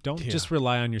 Don't just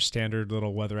rely on your standard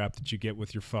little weather app that you get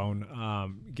with your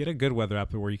phone. Get a good weather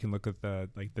app where you can look at the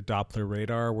Doppler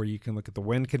radar, where you can look at the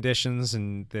wind conditions,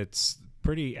 and that's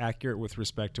pretty accurate with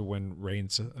respect to when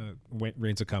rains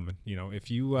are coming. If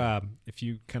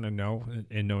you kind of know,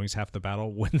 and knowing's half the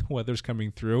battle, when the weather's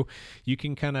coming through, you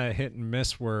can kind of hit and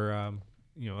miss where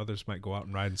others might go out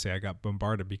and ride and say, I got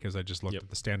bombarded because I just looked at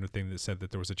the standard thing that said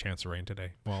that there was a chance of rain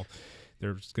today. Well,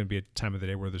 there's going to be a time of the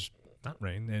day where there's not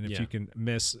rain, and if you can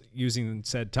miss using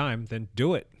said time, then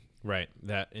do it. Right.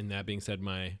 That being said,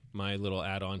 my little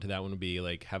add-on to that one would be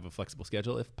like have a flexible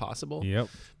schedule if possible. Yep.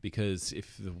 Because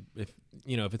if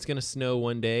it's going to snow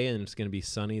one day and it's going to be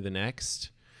sunny the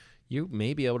next, you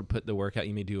may be able to put the workout.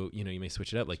 You may do you may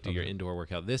switch it up, like do your indoor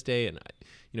workout this day, and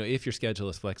if your schedule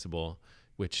is flexible,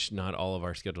 which not all of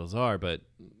our schedules are, but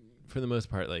for the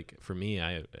most part, like for me,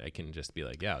 I can just be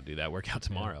like, I'll do that workout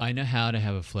tomorrow. I know how to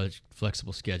have a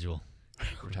flexible schedule.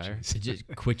 Retire. Just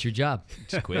quit your job.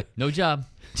 Just quit. No job.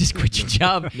 Just quit your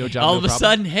job. No job, All no of a problem.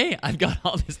 sudden, hey, I've got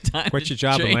all this time. Quit to your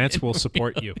job, and train Lance will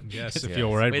support you. Yes, if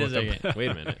you'll ride Wait a with him. second. Wait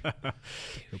a minute.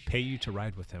 He'll pay you to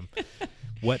ride with him.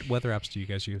 What weather apps do you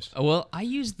guys use? Well, I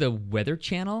use the Weather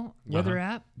Channel weather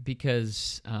app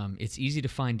because it's easy to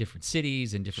find different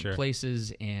cities and different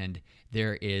places, and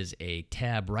there is a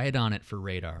tab right on it for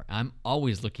radar. I'm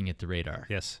always looking at the radar.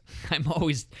 Yes. I'm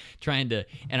always and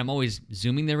I'm always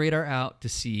zooming the radar out to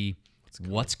see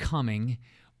what's coming,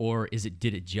 or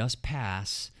did it just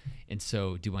pass? And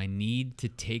so do I need to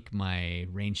take my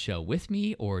rain shell with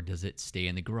me, or does it stay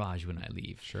in the garage when I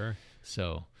leave? Sure.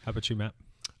 So how about you, Matt?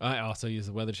 I also use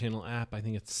the Weather Channel app. I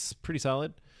think it's pretty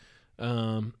solid.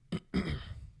 Pretty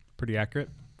accurate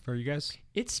for you guys?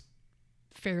 It's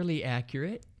fairly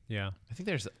accurate. Yeah. I think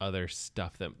there's other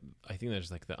stuff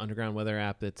there's like the Underground Weather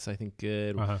app that's I think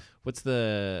good. Uh-huh.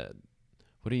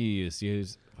 What do you use?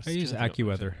 I use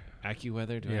AccuWeather.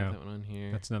 AccuWeather. Do I have that one on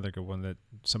here? That's another good one that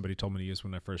somebody told me to use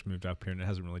when I first moved up here, and it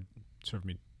hasn't really served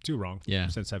me too wrong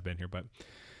since I've been here. But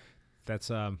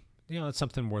that's that's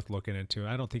something worth looking into.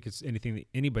 I don't think it's anything that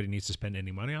anybody needs to spend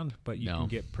any money on, but you can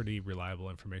get pretty reliable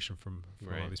information from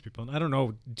all these people. And I don't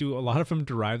know, do a lot of them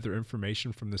derive their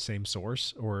information from the same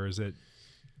source, or is it?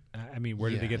 I mean, where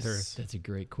did they get their? That's a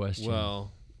great question.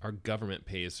 Well, our government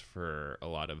pays for a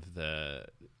lot of the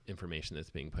information that's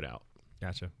being put out.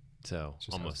 Gotcha. So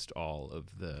almost all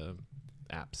of the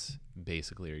apps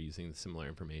basically are using similar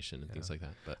information and things like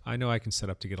that. But I know I can set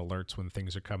up to get alerts when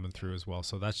things are coming through as well.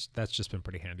 So that's just been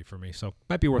pretty handy for me. So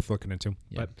might be worth looking into.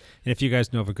 Yeah. But and if you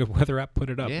guys know of a good weather app, put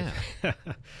it up. Yeah.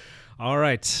 All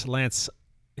right, Lance,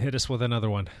 hit us with another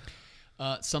one.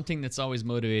 Something that's always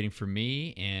motivating for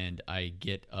me, and I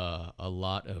get a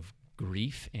lot of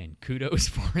grief and kudos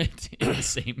for it in the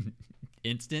same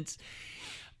instance.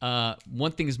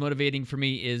 One thing that's motivating for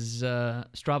me is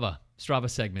Strava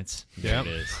segments. Yeah, it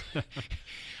is.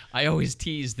 I always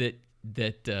tease that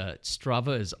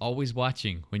Strava is always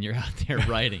watching when you're out there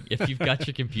riding. If you've got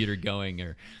your computer going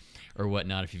or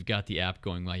whatnot, if you've got the app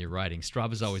going while you're riding,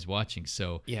 Strava's always watching.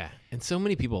 So yeah, and so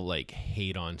many people like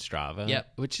hate on Strava,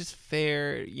 which is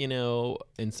fair,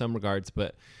 in some regards.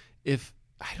 But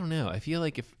I don't know, I feel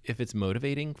like if it's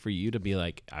motivating for you to be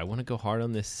like, I want to go hard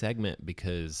on this segment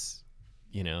because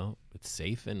it's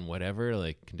safe and whatever,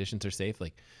 like conditions are safe,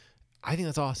 like I think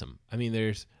that's awesome. I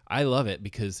mean, I love it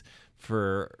because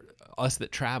for us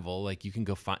that travel, like you can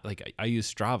go find, like I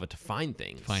use Strava to find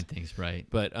things. Right.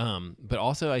 But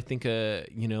also I think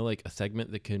like a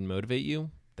segment that can motivate you,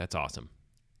 that's awesome.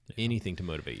 Anything to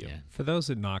motivate you. Yeah. For those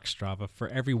that knock Strava, for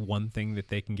every one thing that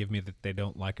they can give me that they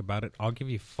don't like about it, I'll give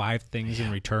you 5 things in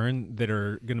return that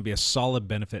are going to be a solid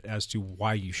benefit as to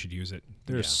why you should use it.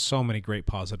 There's so many great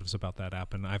positives about that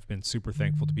app, and I've been super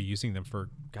thankful to be using them for,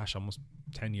 almost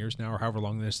 10 years now, or however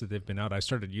long it is that they've been out. I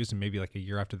started using maybe like a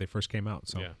year after they first came out,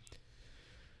 so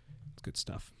it's good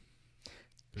stuff.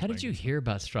 How did you hear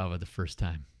about Strava the first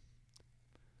time?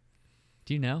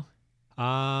 Do you know?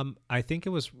 I think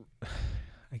it was...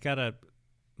 I got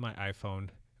my iPhone.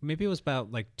 Maybe it was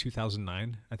about like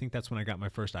 2009. I think that's when I got my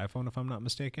first iPhone, if I'm not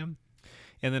mistaken.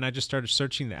 And then I just started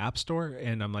searching the App Store,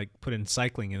 and I'm like, put in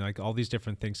cycling, and like all these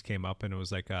different things came up, and it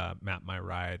was like Map My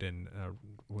Ride, and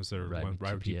was there one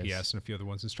Ride with GPS, and a few other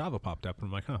ones, and Strava popped up, and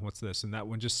I'm like, what's this? And that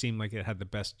one just seemed like it had the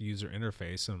best user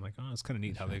interface, and I'm like, it's kind of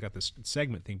neat how they got this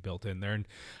segment thing built in there. And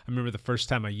I remember the first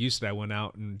time I used it, I went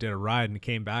out and did a ride, and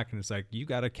came back, and it's like, you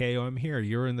got a KOM here,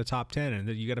 you're in the top 10, and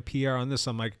then you got a PR on this.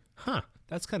 I'm like,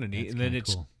 that's kind of neat. That's and then kinda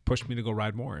it's cool. pushed me to go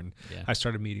ride more, and I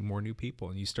started meeting more new people,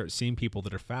 and you start seeing people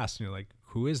that are fast, and you're like,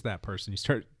 who is that person? You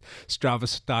start Strava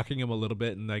stalking them a little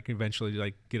bit, and like eventually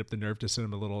like get up the nerve to send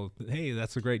them a little, hey,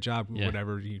 that's a great job,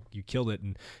 whatever, you killed it,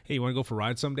 and hey, you want to go for a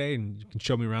ride someday, and you can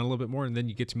show me around a little bit more, and then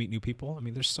you get to meet new people. I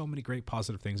mean, there's so many great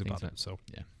positive things about it. So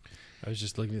I was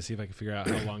just looking to see if I could figure out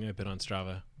how long I've been on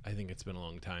Strava. I think it's been a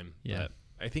long time. Yeah.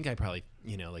 But I think I probably,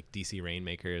 like DC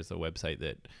Rainmaker is a website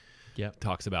that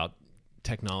talks about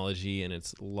technology, and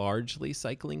it's largely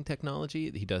cycling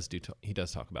technology. He does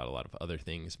talk about a lot of other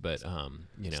things, but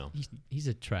he's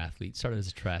a triathlete. Started as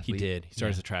a triathlete. He did. He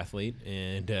started as a triathlete,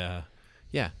 and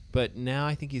but now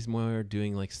I think he's more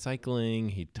doing like cycling.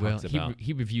 He talks about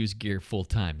he reviews gear full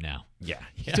time now. Yeah,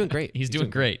 he's doing great. He's doing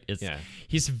great.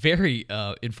 He's very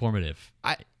informative.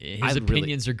 His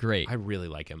opinions are great. I really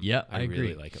like him. Yeah, I agree.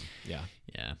 Really like him.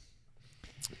 Yeah.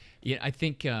 I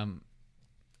think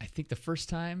the first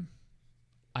time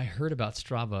I heard about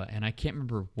Strava, and I can't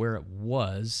remember where it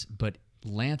was, but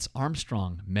Lance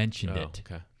Armstrong mentioned it.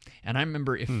 Okay. And I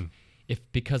remember if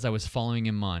because I was following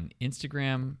him on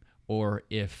Instagram, or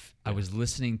if I was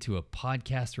listening to a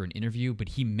podcast or an interview, but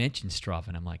he mentioned Strava,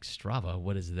 and I'm like, Strava,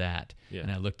 what is that? Yeah.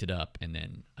 And I looked it up, and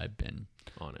then I've been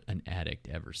on it, an addict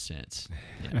ever since.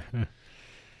 Yeah.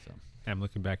 So I'm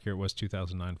looking back here. It was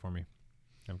 2009 for me.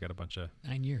 I've got a bunch of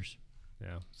 9 years.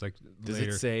 Yeah, it's like. Does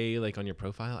it say like on your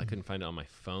profile? I couldn't find it on my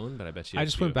phone, but I bet you. I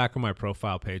just went back on my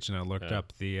profile page and I looked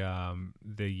up the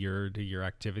year-to-year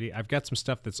activity. I've got some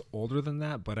stuff that's older than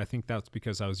that, but I think that's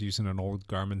because I was using an old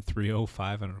Garmin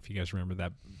 305. I don't know if you guys remember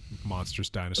that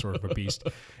monstrous dinosaur of a beast.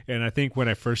 And I think when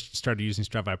I first started using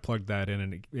Strava, I plugged that in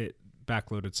and it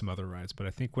backloaded some other rides. But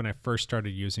I think when I first started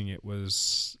using it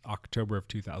was October of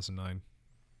 2009.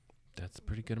 That's a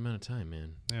pretty good amount of time,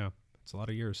 man. Yeah, it's a lot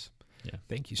of years. Yeah.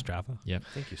 Thank you, Strava. Yep.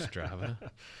 Thank you, Strava.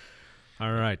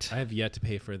 All right. I have yet to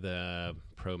pay for the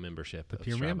pro membership of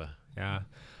Strava. Yeah.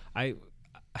 I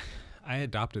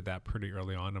adopted that pretty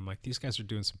early on. I'm like, these guys are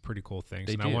doing some pretty cool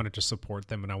things. I wanted to support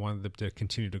them, and I wanted them to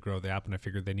continue to grow the app, and I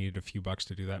figured they needed a few bucks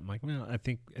to do that. I'm like, well, I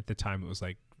think at the time it was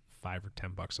like $5 or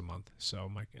 $10 a month. So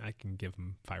I'm like, I can give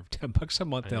them $5 or $10 a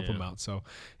month to help them out. So,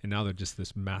 and now they're just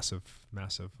this massive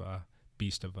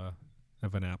beast of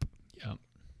an app. Yep.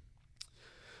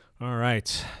 All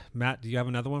right, Matt, do you have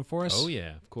another one for us? Oh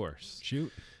yeah, of course.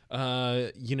 Shoot.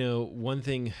 One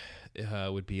thing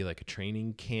would be like a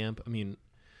training camp. I mean,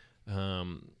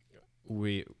 I've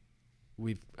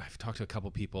talked to a couple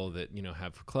people that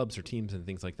have clubs or teams and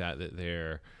things like that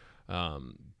they're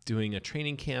doing a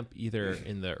training camp either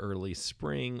in the early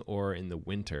spring or in the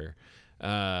winter.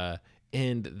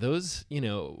 And those,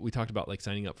 we talked about like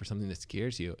signing up for something that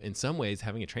scares you. In some ways,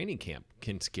 having a training camp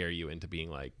can scare you into being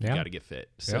like, you got to get fit.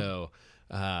 So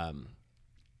I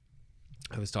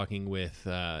was talking with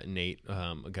Nate,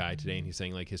 a guy today, and he's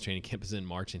saying like his training camp is in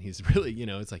March, and he's really,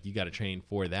 it's like you got to train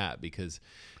for that because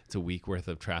it's a week worth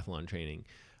of triathlon training.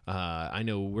 I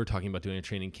know we're talking about doing a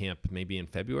training camp maybe in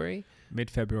February.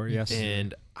 Mid-February, yes.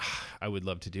 And I would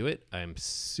love to do it. I'm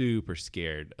super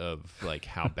scared of like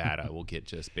how bad I will get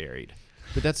just buried.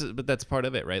 But that's part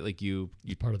of it, right? Like you're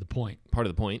part of the point. Part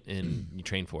of the point, and you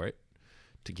train for it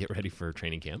to get ready for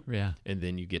training camp. Yeah. And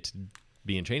then you get to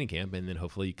be in training camp, and then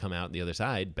hopefully you come out the other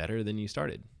side better than you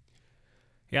started.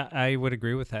 Yeah, I would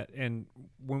agree with that. And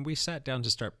when we sat down to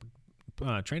start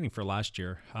training for last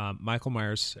year, Michael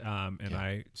Myers and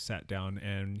I sat down,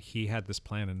 and he had this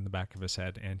plan in the back of his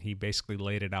head, and he basically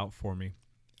laid it out for me.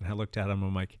 And I looked at him,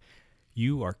 I'm like,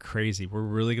 you are crazy. We're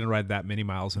really going to ride that many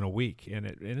miles in a week. And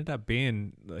it ended up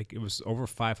being like, it was over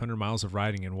 500 miles of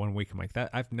riding in 1 week. I'm like, that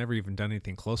I've never even done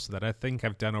anything close to that. I think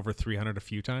I've done over 300 a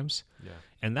few times. Yeah.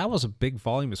 And that was a big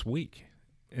voluminous week.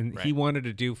 And he wanted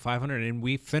to do 500, and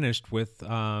we finished with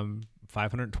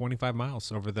 525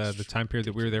 miles over the time period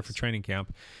that we were there for training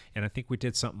camp. And I think we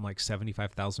did something like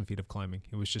 75,000 feet of climbing.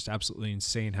 It was just absolutely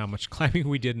insane how much climbing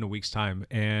we did in a week's time.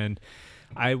 And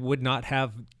I would not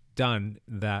have done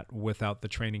that without the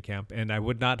training camp, and I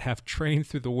would not have trained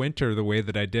through the winter the way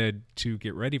that I did to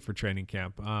get ready for training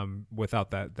camp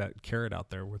without that carrot out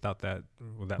there, without that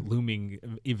looming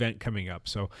event coming up.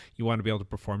 So you want to be able to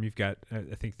perform. You've got,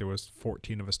 I think there was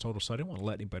 14 of us total, so I didn't want to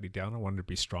let anybody down. I wanted to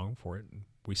be strong for it. And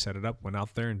we set it up, went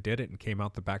out there and did it, and came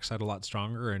out the backside a lot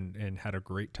stronger and had a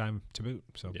great time to boot.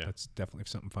 So that's definitely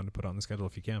something fun to put on the schedule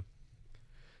if you can.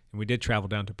 And we did travel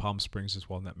down to Palm Springs as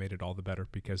well, and that made it all the better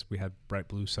because we had bright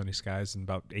blue sunny skies and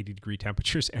about 80-degree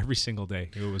temperatures every single day.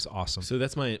 It was awesome. So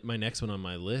that's my next one on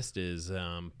my list is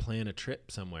plan a trip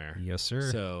somewhere. Yes,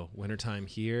 sir. So wintertime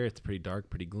here, it's pretty dark,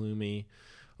 pretty gloomy.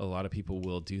 A lot of people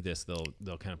will do this.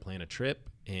 They'll kind of plan a trip.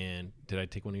 And did I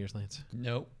take one of yours, Lance?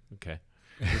 Nope. Okay.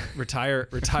 Retire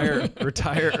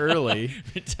early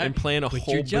and plan a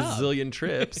whole bazillion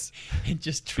trips and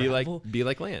just travel. Be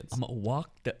like Lance. I'm gonna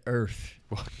walk the earth.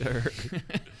 Walk the earth.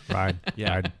 Ride.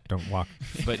 Yeah. Ride, don't walk.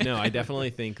 But no, I definitely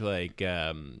think like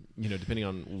depending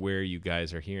on where you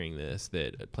guys are hearing this,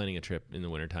 that planning a trip in the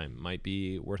wintertime might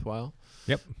be worthwhile.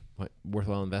 Yep.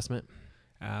 Worthwhile investment.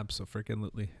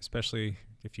 Absolutely. Especially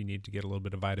if you need to get a little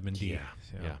bit of vitamin D.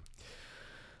 Yeah.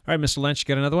 All right, Mr. Lynch, you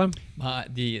got another one?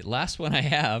 The last one I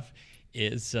have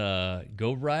is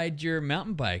go ride your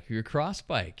mountain bike or your cross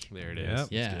bike. There it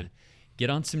is. Yep. Yeah.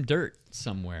 Get on some dirt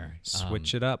somewhere.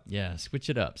 Switch it up. Yeah, switch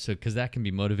it up. So, because that can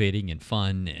be motivating and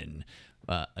fun and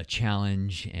a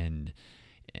challenge and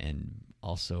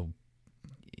also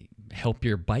help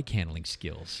your bike handling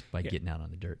skills by getting out on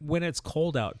the dirt. When it's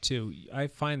cold out, too, I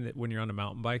find that when you're on a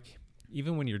mountain bike,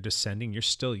 even when you're descending, you're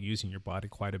still using your body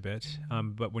quite a bit.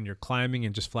 But when you're climbing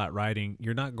and just flat riding,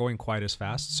 you're not going quite as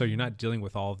fast. So you're not dealing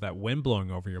with all of that wind blowing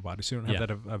over your body. So you don't have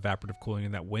that evaporative cooling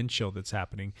and that wind chill that's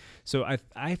happening. So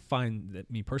I find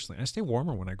that me personally, I stay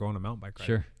warmer when I go on a mountain bike ride.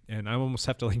 Sure. And I almost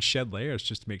have to like shed layers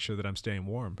just to make sure that I'm staying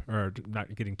warm or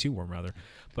not getting too warm rather.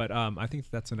 But I think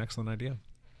that's an excellent idea.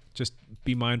 Just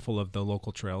be mindful of the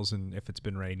local trails, and if it's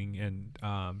been raining, and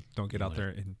don't get out there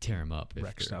and tear them up,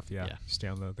 wreck stuff. Yeah, stay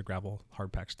on the gravel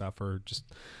hard pack stuff, or just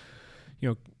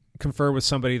confer with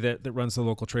somebody that runs the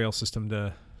local trail system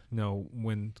to know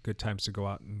when good times to go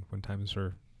out and when times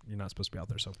are you're not supposed to be out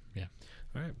there. So yeah.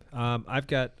 All right. I've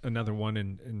got another one,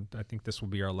 and I think this will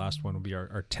be our last one. Will be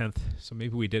our 10th. So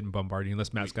maybe we didn't bombard you,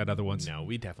 unless Matt's got other ones. No,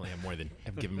 we definitely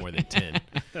have given more than 10.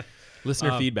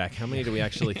 Listener feedback. How many do we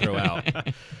actually throw out?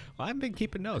 Well, I've been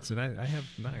keeping notes, and I have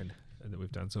 9 that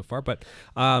we've done so far. But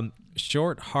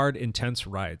short, hard, intense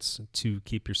rides to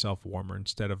keep yourself warmer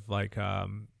instead of like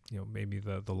maybe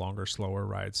the longer, slower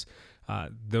rides.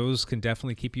 Those can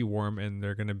definitely keep you warm, and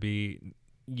they're going to be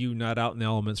you not out in the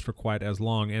elements for quite as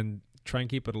long. And try and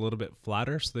keep it a little bit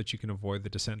flatter so that you can avoid the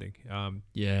descending.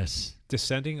 Yes.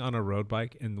 Descending on a road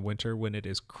bike in the winter when it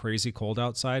is crazy cold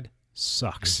outside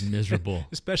sucks. It's miserable.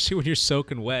 Especially when you're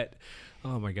soaking wet.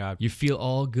 Oh my God. You feel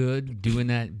all good doing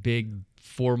that big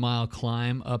 4-mile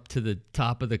climb up to the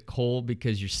top of the col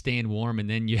because you're staying warm, and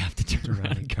then you have to turn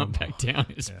around and come back down.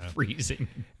 It's freezing.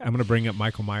 I'm going to bring up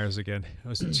Michael Myers again. It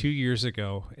was 2 years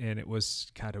ago, and it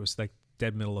was like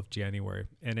dead middle of January,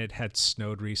 and it had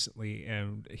snowed recently,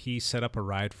 and he set up a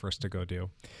ride for us to go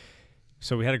do.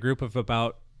 So we had a group of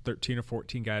about 13 or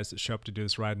 14 guys that show up to do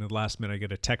this ride, and at the last minute I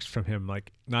get a text from him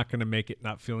like, not going to make it,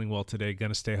 not feeling well today,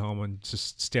 going to stay home and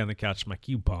just stay on the couch. I'm like,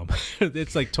 you bum.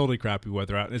 It's like totally crappy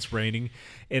weather out, and it's raining,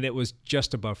 and it was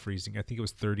just above freezing. I think it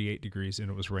was 38 degrees,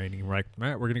 and it was raining. And we're like, all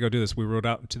right, we're going to go do this. We rode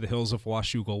out into the hills of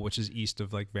Washougal, which is east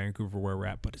of like Vancouver where we're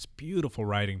at, but it's beautiful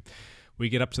riding. We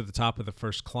get up to the top of the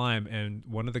first climb, and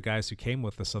one of the guys who came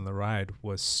with us on the ride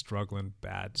was struggling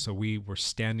bad. So we were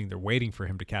standing there waiting for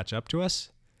him to catch up to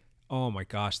us. Oh my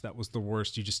gosh, that was the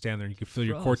worst. You just stand there and you can feel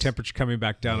your core temperature coming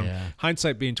back down. Yeah.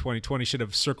 Hindsight being 20/20, should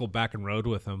have circled back and rode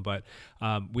with him, but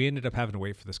we ended up having to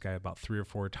wait for this guy about 3 or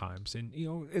 4 times. And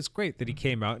it's great that he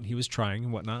came out and he was trying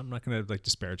and whatnot. I'm not going to like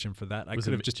disparage him for that. I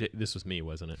could have just. This was me,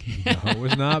 wasn't it? No, it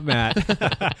was not Matt.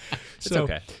 It's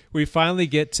okay. We finally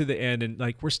get to the end, and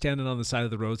like we're standing on the side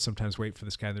of the road sometimes waiting for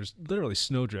this guy, and there's literally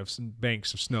snow drifts and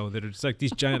banks of snow that are just like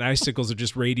these giant icicles are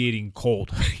just radiating cold.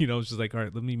 It's just like, all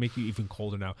right, let me make you even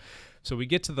colder now. So we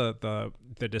get to the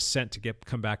descent to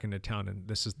come back into town, and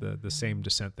this is the same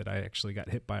descent that I actually got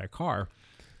hit by a car.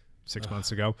 6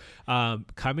 months ago.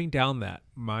 Coming down that,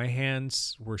 my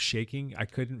hands were shaking. I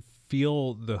couldn't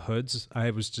feel the hoods.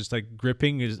 I was just like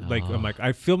gripping. I'm like,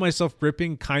 I feel myself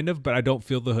gripping kind of, but I don't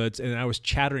feel the hoods. And I was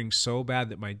chattering so bad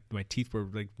that my teeth were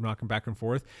like knocking back and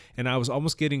forth. And I was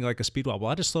almost getting like a speed wobble.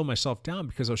 I had to slow myself down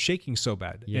because I was shaking so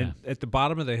bad. Yeah. And at the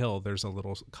bottom of the hill, there's a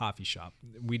little coffee shop.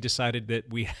 We decided that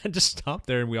we had to stop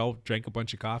there, and we all drank a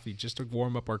bunch of coffee just to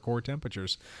warm up our core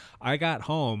temperatures. I got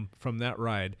home from that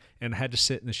ride and had to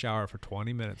sit in the shower for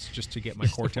 20 minutes just to get my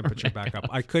core temperature back up.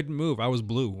 I couldn't move. I was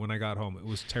blue when I got home. It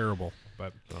was terrible.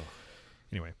 But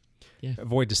anyway,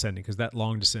 avoid descending because that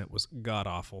long descent was god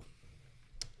awful.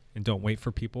 And don't wait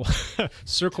for people.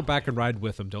 Circle back and ride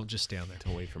with them. Don't just stand there.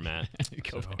 Don't wait for Matt.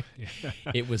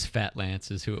 It was Fat Lance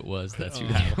is who it was. That's who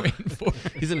they were waiting for.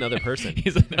 He's another person.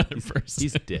 He's another person.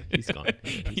 He's dead. He's gone.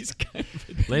 He's kind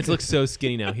of Lance looks so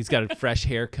skinny now. He's got a fresh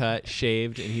haircut,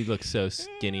 shaved, and he looks so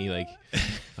skinny. Like,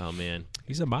 oh man.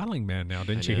 He's a modeling man now.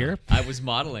 Didn't you know. hear? I was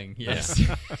modeling. Yes.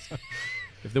 Yeah.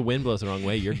 If the wind blows the wrong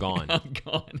way, you're gone. I'm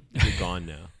gone. You're gone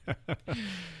now.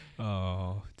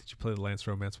 Oh, did you play the Lance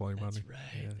Romance while you're modeling?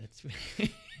 Right. Yeah. That's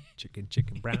right.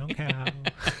 Chicken, brown cow.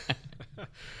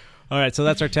 All right, so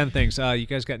that's our 10 things. You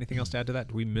guys got anything else to add to that?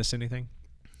 Did we miss anything?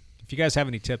 If you guys have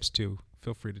any tips, too,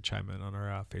 feel free to chime in on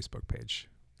our Facebook page.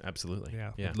 Absolutely.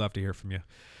 Yeah, we'd love to hear from you.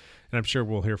 And I'm sure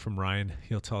we'll hear from Ryan.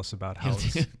 He'll tell us about how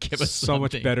it's Give us so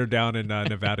much something. better down in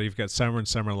Nevada. You've got summer and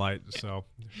summer light. So,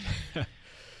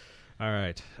 all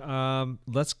right.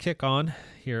 Let's kick on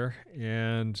here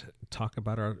and talk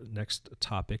about our next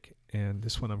topic. And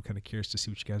this one, I'm kind of curious to see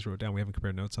what you guys wrote down. We haven't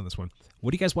compared notes on this one.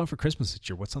 What do you guys want for Christmas this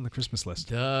year? What's on the Christmas list?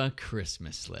 The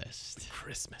Christmas list.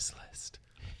 Christmas list.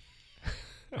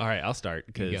 All right, I'll start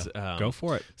because Go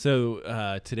for it.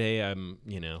 So today I'm,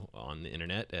 on the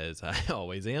internet as I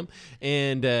always am,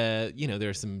 and there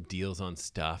are some deals on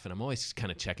stuff, and I'm always kind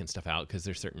of checking stuff out because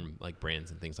there's certain like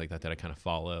brands and things like that I kind of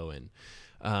follow, and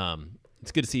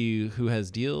it's good to see who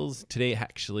has deals. Today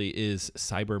actually is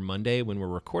Cyber Monday when we're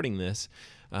recording this.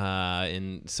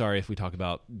 And sorry if we talk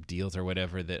about deals or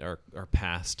whatever that are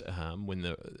past when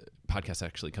the podcast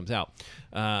actually comes out.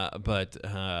 But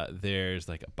there's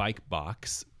like a bike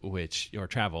box, or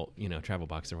travel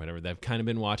box or whatever that I've kind of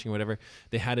been watching or whatever.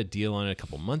 They had a deal on it a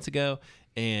couple months ago,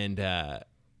 and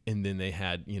then they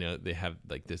have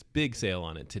like this big sale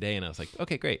on it today, and I was like,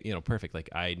 okay, great, perfect. Like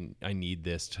I need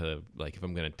this to, like, if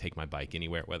I'm going to take my bike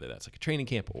anywhere, whether that's like a training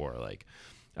camp or like,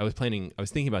 I was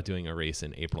thinking about doing a race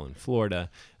in April in Florida.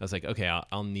 I was like, okay,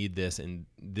 I'll need this, and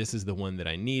this is the one that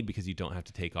I need because you don't have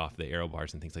to take off the aero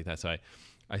bars and things like that. So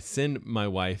I send my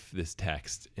wife this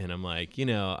text, and I'm like,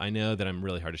 I know that I'm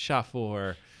really hard to shop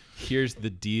for. Here's the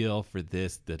deal for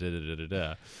this,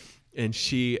 da-da-da-da-da-da. And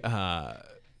she, I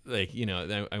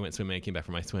went swimming, I came back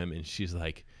from my swim, and she's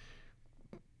like,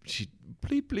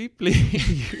 bleep, bleep,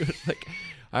 bleep. Like,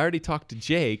 I already talked to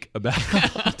Jake about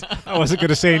I wasn't going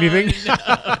to say anything.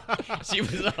 She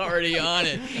was already on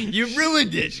it. You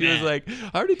ruined it. She was like,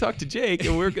 I already talked to Jake,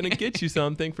 and we're going to get you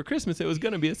something for Christmas. It was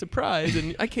going to be a surprise,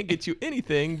 and I can't get you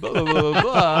anything, blah, blah, blah,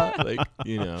 blah. Like,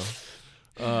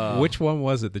 Which one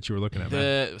was it that you were looking at,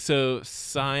 man? So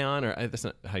Scion, or that's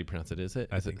not how you pronounce it, is it?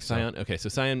 I Is think it so. Scion? Okay, so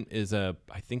Scion is I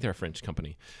think they're a French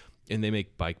company, and they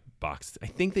make bike boxes. I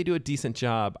think they do a decent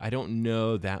job. I don't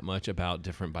know that much about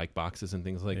different bike boxes and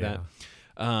things like that.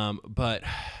 But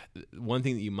one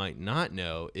thing that you might not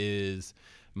know is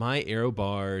my aero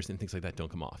bars and things like that don't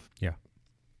come off. Yeah.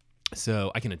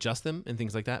 So I can adjust them and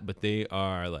things like that, but they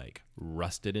are like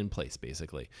rusted in place,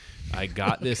 basically. I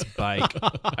got this bike.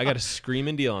 I got a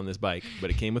screaming deal on this bike, but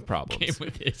it came with problems. Came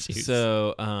with issues.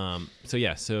 So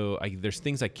there's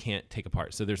things I can't take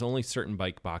apart. So there's only certain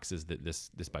bike boxes that this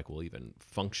bike will even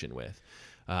function with,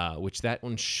 which that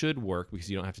one should work because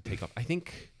you don't have to take off. I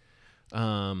think.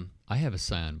 I have a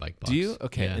Scion bike box. Do you?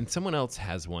 Okay, Yeah. and someone else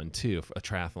has one too, a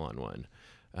triathlon one.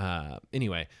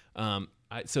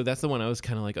 So that's the one I was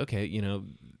kind of like, okay,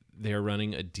 they're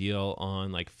running a deal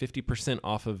on like 50%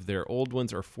 off of their old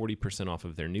ones or 40% off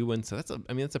of their new ones. So that's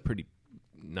a pretty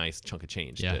nice chunk of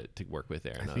change to work with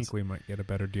there. I think we might get a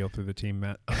better deal through the team,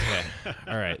 Matt. Okay.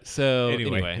 All right. So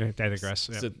anyway, I digress.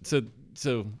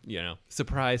 So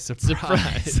surprise.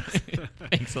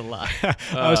 Thanks a lot.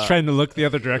 I was trying to look the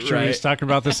other direction when he was right. talking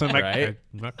about this. I'm like, Right.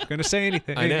 I'm not going to say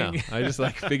anything. I know. I just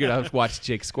figured I would watch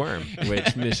Jake squirm,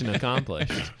 which mission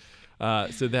accomplished.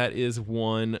 So that is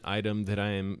one item that I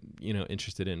am,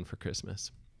 interested in for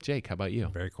Christmas. Jake, how about you?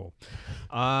 Very cool.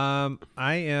 I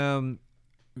am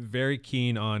very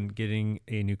keen on getting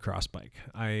a new cross bike.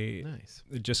 I Nice.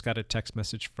 just got a text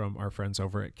message from our friends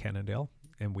over at Cannondale,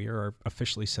 and we are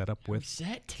officially set up with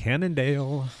Set?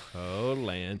 Cannondale. Oh,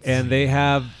 Lance. And they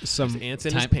have some There's ants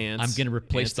in his pants. I'm going to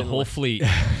replace Ants the in whole the- fleet.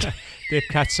 They've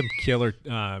got some killer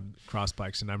cross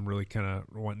bikes, and I'm really kind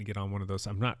of wanting to get on one of those.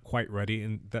 I'm not quite ready,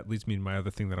 and that leads me to my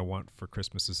other thing that I want for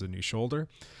Christmas is a new shoulder.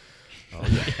 Oh,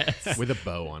 yeah. With a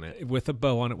bow on it. With a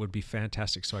bow on it would be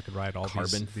fantastic, so I could ride all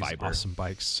Carbon these fiber. awesome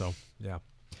bikes. So yeah,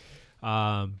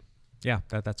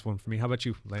 that's one for me. How about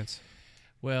you, Lance?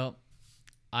 Well,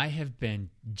 I have been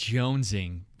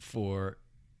jonesing for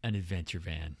an adventure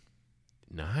van.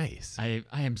 Nice. I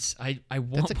want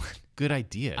That's a one. good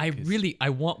idea. I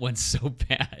want one so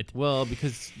bad. Well,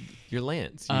 because you're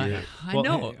Lance. I Well,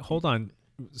 know. hey, hold on.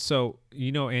 So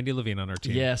you know Andy Levine on our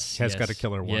team. Yes, has yes. got a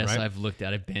killer one, yes, right? I've looked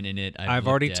at it. I've been in it. I've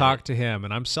already talked to him,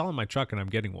 and I'm selling my truck, and I'm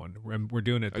getting one. We're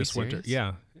doing it Are you this winter. serious?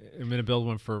 Yeah, I'm going to build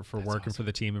one for work and for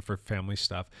the team and for family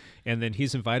stuff. And then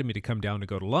he's invited me to come down to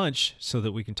go to lunch so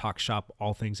that we can talk shop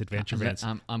all things adventure vans.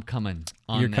 I'm coming.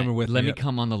 On You're that. coming with Let me. me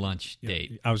come on the lunch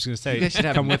date. I was going to say, You guys should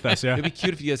have come with us. Yeah, It'd be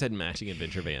cute if you guys had matching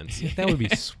adventure vans. that would be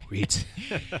sweet.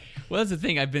 Well, that's the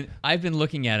thing. I've been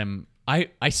looking at him.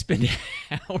 I spend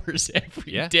hours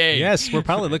every day. Yes, we're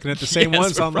probably looking at the same Yes,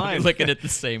 ones we're probably online. looking at the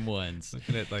same ones.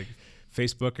 Looking at like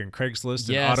Facebook and Craigslist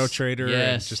and Yes, Auto Trader and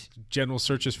yes. just general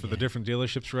searches for the different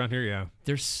dealerships around here. Yeah.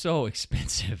 They're so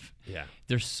expensive. Yeah.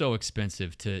 They're so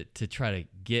expensive to try to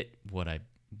get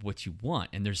what you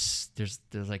want. And there's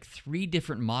like 3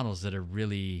 different models that are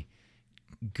really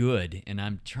good, and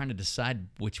I'm trying to decide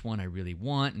which one I really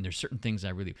want. And there's certain things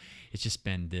it's just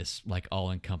been this like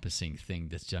all-encompassing thing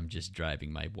that I'm just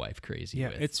driving my wife crazy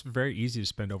with. It's very easy to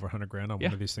spend over $100,000 on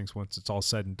one of these things once it's all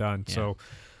said and done. Yeah. So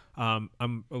I'm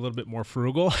a little bit more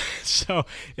frugal, so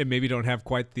it maybe don't have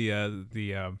quite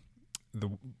the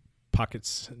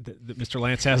pockets that Mr.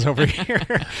 Lance has over here.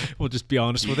 We'll just be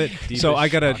honest with it. So I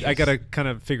gotta kind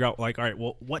of figure out like, all right,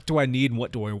 well, what do I need and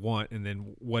what do I want, and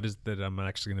then what is that I'm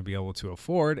actually going to be able to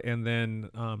afford, and then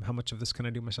how much of this can I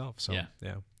do myself? So Yeah.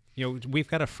 You know, we've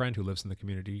got a friend who lives in the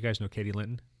community. You guys know Katie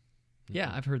Linton?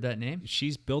 Yeah, I've heard that name.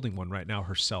 She's building one right now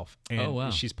herself, and Oh, wow.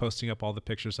 she's posting up all the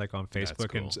pictures like on Facebook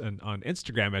cool. and on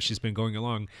Instagram as she's been going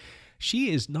along.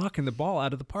 She is knocking the ball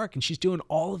out of the park, and she's doing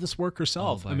all of this work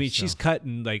herself. by I mean, she's herself.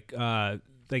 cutting like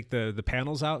the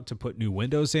panels out to put new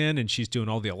windows in, and she's doing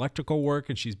all the electrical work,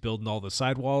 and she's building all the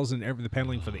sidewalls and the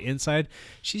paneling for the inside.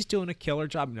 She's doing a killer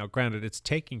job. Now, granted, it's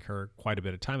taking her quite a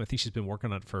bit of time. I think she's been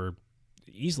working on it for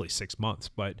easily 6 months,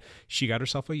 but she got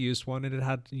herself a used one, and it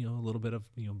had a little bit of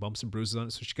bumps and bruises on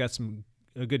it, so she got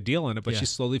a good deal on it. But Yeah.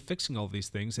 she's slowly fixing all these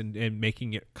things and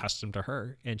making it custom to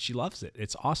her, and she loves it.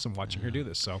 It's awesome watching her do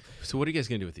this. So So what are you guys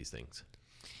gonna do with these things?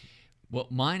 Well,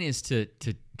 mine is to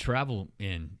travel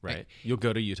in. Right. You'll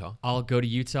go to Utah. I'll go to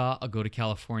Utah. I'll go to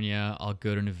California. I'll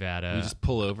go to Nevada. You just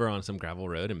pull over on some gravel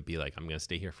road and be like, I'm gonna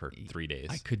stay here for 3 days.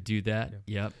 I could do that.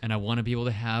 Yep. And I want to be able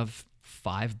to have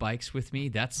 5 bikes with me.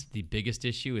 That's the biggest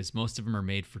issue. Is most of them are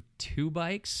made for 2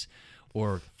 bikes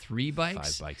or 3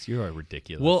 bikes. 5 bikes. You are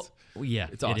ridiculous. Well, yeah,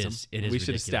 it's awesome. It is. It is. We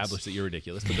should ridiculous. establish that you're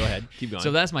ridiculous. But go ahead, keep going.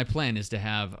 So that's my plan: is to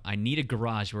have. I need a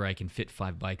garage where I can fit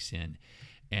 5 bikes in,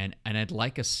 and I'd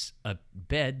like a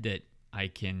bed that I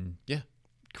can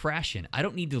crash in. I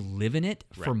don't need to live in it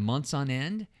for months on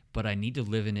end, but I need to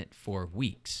live in it for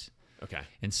weeks. Okay.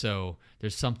 And so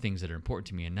there's some things that are important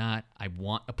to me and not. I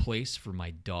want a place for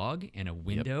my dog and a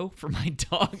window for my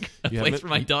dog. A place for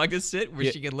my dog to sit where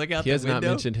she can look out the window. He has not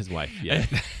mentioned his wife yet.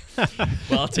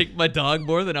 Well, I'll take my dog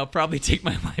more than I'll probably take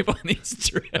my wife on these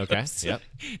trips. Okay. Yep.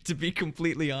 To be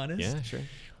completely honest. Yeah, sure.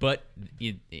 But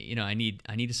I need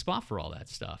a spot for all that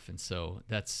stuff, and so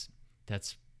that's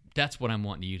what I'm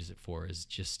wanting to use it for, is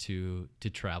just to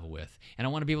travel with. And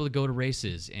I want to be able to go to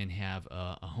races and have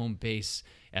a home base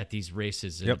at these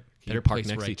races. Yep. You park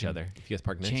next to each other. If you guys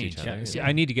park next to each other. See,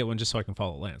 I need to get one just so I can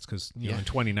follow Lance, because in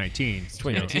 2019, It's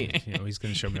 2019. he's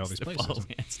going to show me all these places. Follow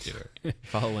Lance tour.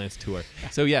 Follow Lance tour.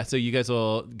 So so you guys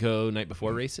will go night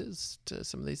before races to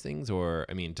some of these things, or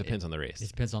I mean, depends on the race. It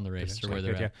depends on the race or where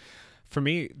they're at. For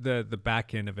me, the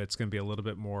back end of it's going to be a little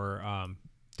bit more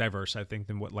diverse, I think,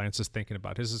 than what Lance is thinking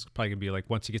about. His is probably going to be like,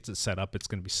 once he gets it set up, it's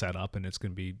going to be set up, and it's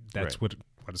going to be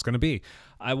what it's going to be.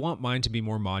 I want mine to be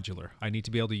more modular. I need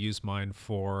to be able to use mine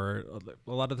for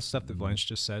a lot of the stuff that Lance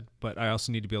just said, but I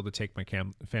also need to be able to take my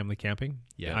family camping.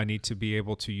 Yeah. I need to be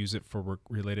able to use it for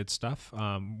work-related stuff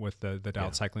with the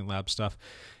Dallas Cycling Lab stuff.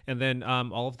 And then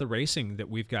all of the racing that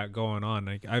we've got going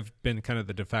on. I've been kind of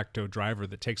the de facto driver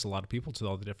that takes a lot of people to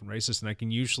all the different races, and I can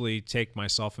usually take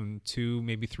myself and 2,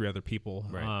 maybe 3 other people,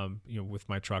 with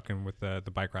my truck and with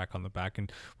the bike rack on the back,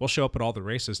 and we'll show up at all the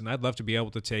races. And I'd love to be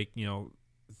able to take,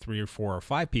 3 or 4 or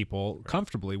 5 people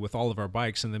comfortably with all of our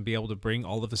bikes, and then be able to bring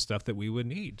all of the stuff that we would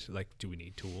need. Like, do we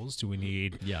need tools? Do we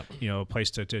need, a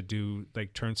place to do,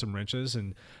 like, turn some wrenches,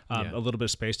 and a little bit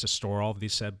of space to store all of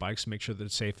these said bikes and make sure that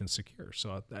it's safe and secure.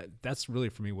 So that's really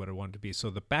for me what I want it to be. So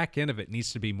the back end of it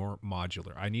needs to be more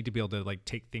modular. I need to be able to, like,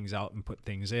 take things out and put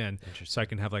things in, so I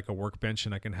can have like a workbench,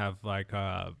 and I can have like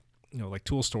like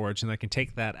tool storage, and I can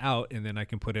take that out, and then I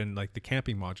can put in like the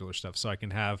camping modular stuff. So I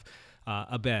can have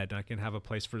a bed, and I can have a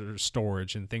place for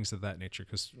storage and things of that nature.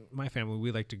 Because my family,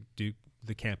 we like to do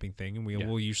the camping thing, and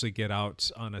we'll usually get out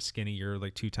on a skinny year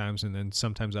like 2 times, and then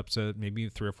sometimes up to maybe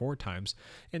 3 or 4 times,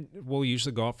 and we'll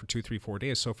usually go out for 2, 3, 4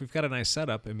 days. So if we've got a nice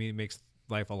setup, I mean, it makes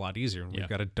life a lot easier, and we've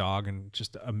got a dog and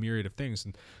just a myriad of things.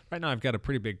 And right now I've got a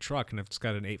pretty big truck, and it's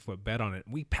got an 8-foot bed on it.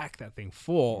 We pack that thing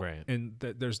full, and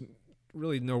there's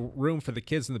really no room for the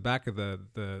kids in the back of the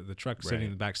truck sitting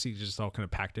in the back seat, just all kind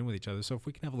of packed in with each other. So if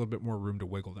we can have a little bit more room to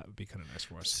wiggle, that would be kind of nice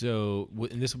for us. So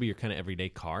and this will be your kind of everyday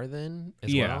car then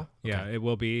as well? Yeah, it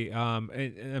will be.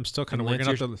 And I'm still kind of working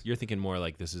out You're thinking more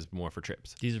like this is more for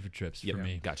trips. These are for trips for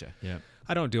me. Gotcha. Yeah.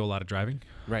 I don't do a lot of driving.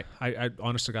 Right. I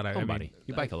honestly got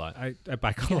you bike a lot. I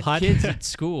bike a lot. Kids at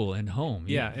school and home.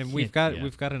 Yeah, and we've got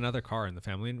another car in the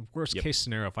family. And worst case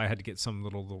scenario, if I had to get some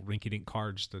little rinky-dink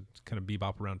car just to kind of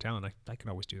bebop around town, I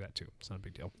can always do that too. It's not a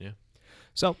big deal. Yeah.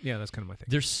 So yeah, that's kind of my thing.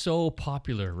 They're so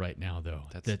popular right now, though,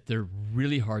 that they're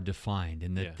really hard to find,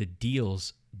 and that the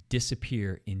deals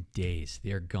disappear in days.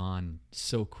 They're gone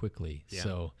so quickly. Yeah.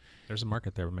 So there's a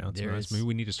market there, man. Maybe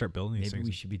we need to start building these things. Maybe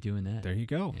we should be doing that. There you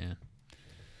go. Yeah.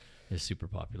 They're super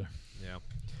popular. Yeah.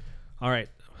 All right.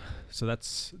 So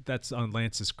that's on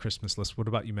Lance's Christmas list. What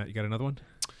about you, Matt? You got another one?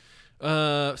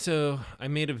 So I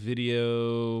made a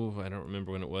video, I don't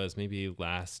remember when it was, maybe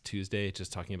last Tuesday,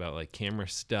 just talking about like camera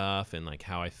stuff and like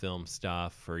how I film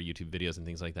stuff for YouTube videos and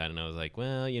things like that. And I was like,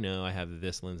 well, I have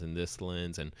this lens and this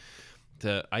lens, and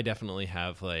I definitely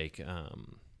have like,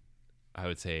 I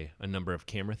would say a number of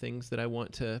camera things that I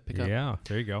want to pick up. Yeah,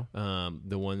 there you go.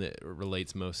 The one that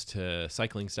relates most to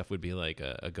cycling stuff would be like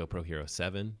a GoPro Hero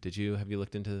 7. Have you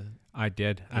looked into? I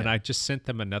did, and I just sent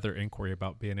them another inquiry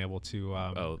about being able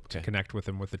to to connect with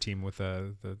them with the team with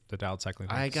the dialed cycling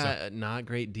thing. I got a not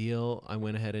great deal. I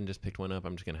went ahead and just picked one up.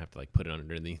 I'm just gonna have to like put it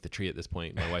underneath the tree at this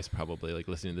point. My wife's probably like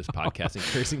listening to this podcast and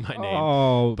cursing my name.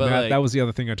 Oh, but Matt, that was the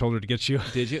other thing I told her to get you.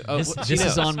 Did you? Oh, this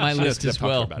is on my list as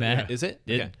well, Matt. Is it?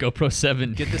 Okay. GoPro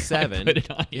 7. Get the 7. Put it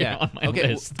on, on my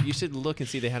list. Well, you should look and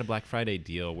see. They had a Black Friday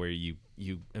deal where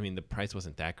I mean, the price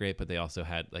wasn't that great, but they also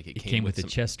had like it came with the some,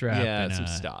 chest strap, and some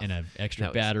stuff, and an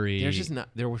extra battery. There's just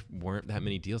weren't that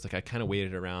many deals. Like I kind of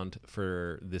waited around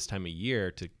for this time of year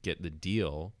to get the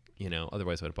deal.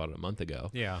 Otherwise I would have bought it a month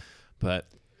ago. Yeah, but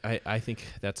I think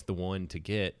that's the one to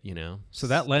get. So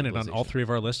that landed on all 3 of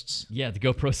our lists. Yeah, the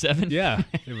GoPro 7. Yeah,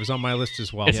 it was on my list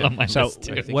as well. It's on my list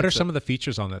too. What are some of the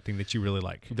features on that thing that you really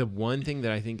like? The one thing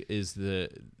that I think is the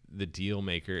deal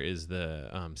maker is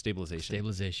the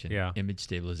stabilization. Yeah. Image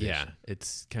stabilization. Yeah.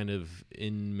 It's kind of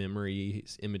in-memory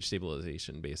image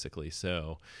stabilization, basically.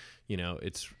 So,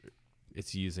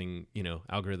 it's using,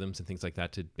 algorithms and things like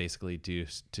that to basically do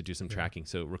some tracking.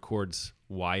 So it records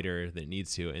wider than it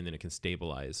needs to, and then it can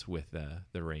stabilize with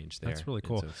the range there. That's really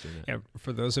cool. So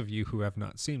for those of you who have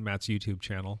not seen Matt's YouTube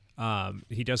channel,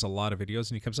 he does a lot of videos,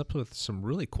 and he comes up with some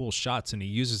really cool shots, and he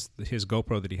uses his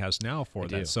GoPro that he has now for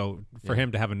that. So for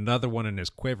him to have another one in his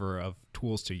quiver of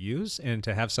tools to use, and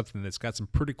to have something that's got some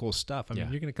pretty cool stuff, I mean,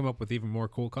 you're going to come up with even more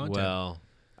cool content. Well,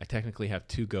 I technically have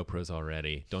 2 GoPros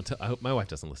already. I hope my wife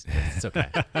doesn't listen to this. It's okay.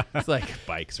 It's like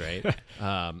bikes, right?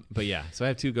 But yeah, so I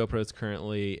have 2 GoPros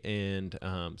currently, and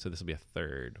so this will be a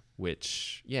third.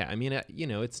 Which, I mean,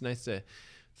 it's nice to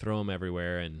throw them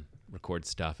everywhere and record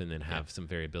stuff, and then have some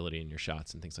variability in your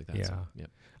shots and things like that. Yeah. So,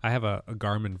 I have a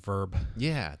Garmin Verb.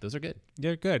 Yeah, those are good.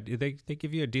 They're good. They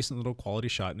give you a decent little quality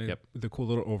shot, and the cool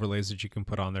little overlays that you can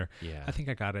put on there. Yeah. I think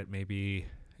I got it maybe.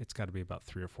 It's got to be about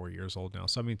 3 or 4 years old now.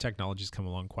 So, I mean, technology's come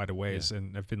along quite a ways,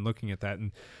 and I've been looking at that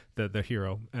and the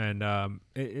Hero, and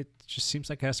it just seems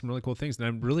like it has some really cool things. And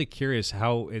I'm really curious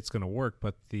how it's going to work.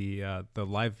 But the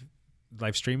live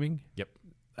streaming,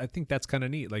 I think that's kind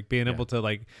of neat. Like being able to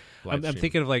I'm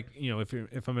thinking of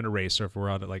if I'm in a race, or if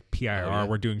we're out at like PIR,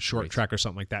 we're doing short track or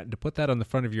something like that, and to put that on the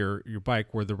front of your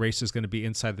bike where the race is going to be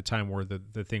inside the time where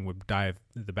the thing would die,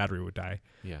 the battery would die.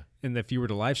 Yeah. And if you were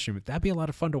to live stream it, that'd be a lot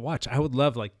of fun to watch. I would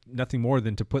love nothing more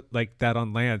than to put like that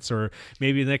on Lance, or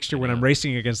maybe next year when I'm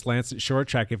racing against Lance at short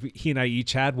track, if he and I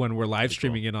each had one, we're live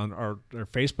streaming it on our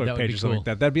Facebook page or something like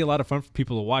that. That'd be a lot of fun for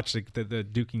people to watch, like the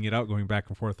duking it out, going back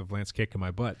and forth of Lance kicking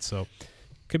my butt. So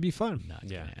could be fun. Not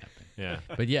gonna happen. Yeah.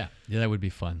 But yeah, that would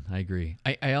be fun. I agree.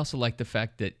 I also like the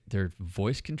fact that they're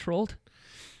voice controlled.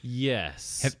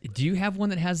 Yes. Do you have one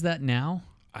that has that now?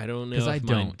 I don't know 'Cause if I mine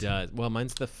don't. does. Well,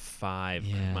 mine's the 5.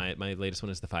 Yeah. My latest one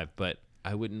is the 5, but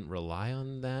I wouldn't rely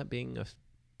on that being a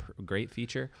great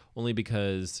feature, only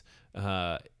because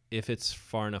if it's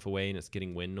far enough away and it's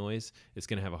getting wind noise, it's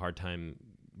going to have a hard time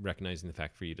recognizing the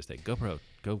fact for you to say, GoPro,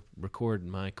 go record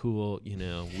my cool,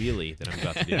 wheelie that I'm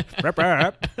about to do.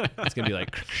 It's going to be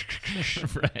like,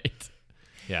 Right.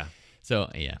 yeah. So,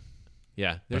 yeah.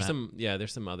 Yeah, there's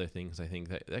some other things. I think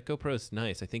that GoPro is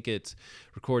nice. I think it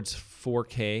records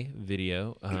 4K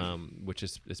video, which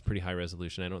is pretty high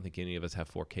resolution. I don't think any of us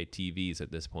have 4K TVs at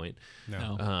this point.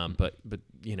 No. But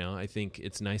I think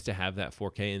it's nice to have that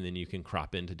 4K, and then you can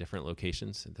crop into different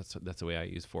locations. That's the way I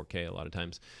use 4K a lot of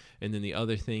times. And then the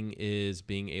other thing is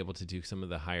being able to do some of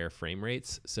the higher frame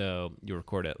rates. So you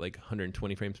record at like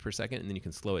 120 frames per second, and then you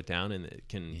can slow it down, and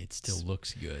it still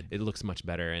looks good. It looks much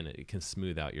better, and it can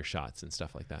smooth out your shots and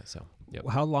stuff like that. So, yep.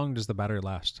 How long does the battery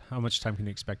last? How much time can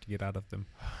you expect to get out of them?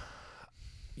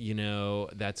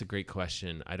 That's a great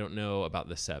question. I don't know about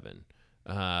the 7.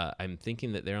 I'm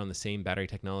thinking that they're on the same battery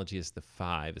technology as the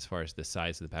 5 as far as the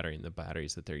size of the battery and the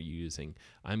batteries that they're using.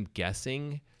 I'm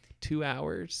guessing 2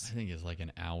 hours. I think it's like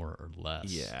an hour or less.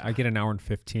 Yeah. I get an hour and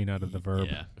 15 out of the Verb.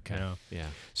 Yeah. Okay. Yeah.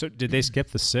 So did they skip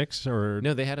the 6 or?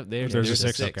 No, they had there's a a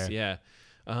 6. 6. Okay. Yeah.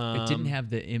 It didn't have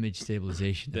the image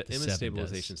stabilization. The That the image 7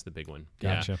 stabilization does. is the big one.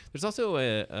 Gotcha. Yeah. There's also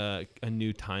a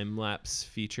new time lapse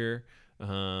feature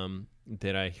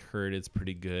that I heard is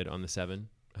pretty good on the 7.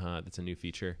 That's a new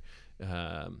feature.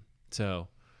 So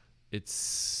it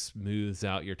smooths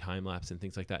out your time lapse and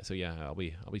things like that. So yeah, I'll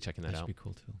be checking that That should out. be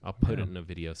cool too. I'll put it in a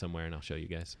video somewhere and I'll show you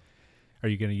guys. Are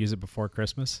you going to use it before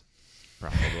Christmas?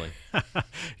 Probably. You're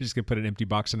just going to put an empty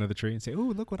box under the tree and say,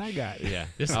 "Ooh, look what I got." Yeah.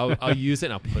 I'll use it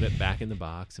and I'll put it back in the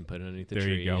box and put it underneath the There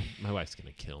tree. you go. My wife's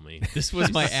going to kill me. This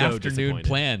was my So afternoon disappointed.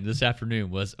 plan. This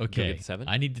afternoon was, okay, get the 7?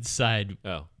 I need to decide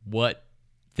Oh. what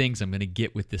things I'm going to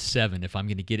get with the 7 if I'm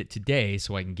going to get it today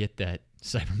so I can get that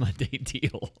Cyber Monday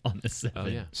deal on the 7. Oh,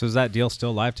 yeah. So is that deal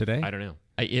still live today? I don't know.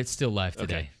 It's still live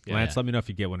today. Okay. Yeah. Lance, let me know if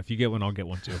you get one. If you get one, I'll get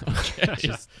one too.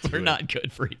 We're not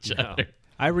good for each other.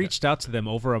 I reached out to them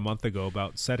over a month ago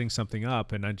about setting something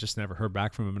up, and I just never heard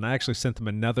back from them. And I actually sent them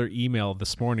another email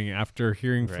this morning after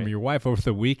hearing from Right. your wife over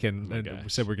the weekend, Oh my and we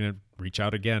gosh. said we're going to reach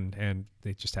out again, and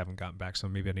they just haven't gotten back. So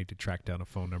maybe I need to track down a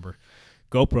phone number.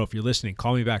 GoPro, if you're listening,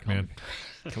 call me back, man.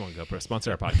 Come on, GoPro. Sponsor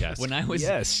our podcast. When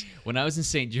I was in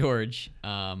St. George,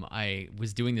 I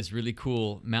was doing this really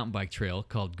cool mountain bike trail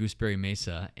called Gooseberry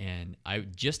Mesa, and I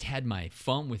just had my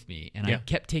phone with me, and I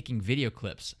kept taking video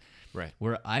clips. Right.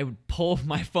 Where I would pull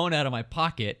my phone out of my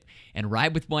pocket and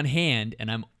ride with one hand,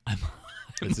 and I'm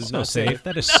This is So not safe.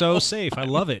 That is so safe. I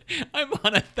love it. I'm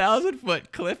on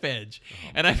 1,000-foot cliff edge,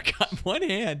 and I've got one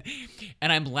hand,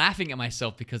 and I'm laughing at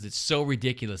myself because it's so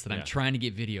ridiculous that I'm trying to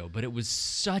get video. But it was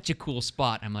such a cool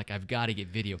spot. I'm like, I've got to get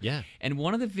video. Yeah. And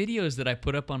one of the videos that I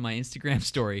put up on my Instagram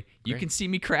story, you can see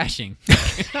me crashing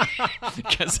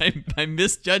because I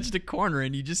misjudged a corner,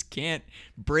 and you just can't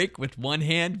brake with one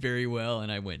hand very well,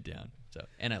 and I went down. So,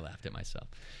 and I laughed at myself.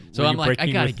 So Were I'm you like, I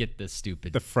braking got to with get this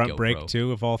stupid The front GoPro. brake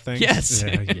too, of all things. Yes.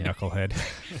 Yeah, you knucklehead.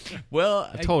 Well,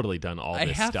 I've totally done all I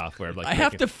this have- stuff where I'm like I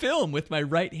have to film with my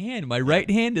right hand. My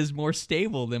right hand is more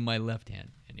stable than my left hand.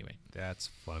 Anyway, That's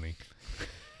funny.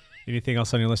 Anything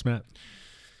else on your list, Matt?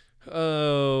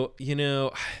 Oh,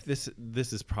 this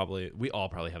is probably, we all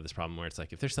probably have this problem where it's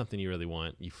like, if there's something you really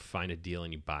want, you find a deal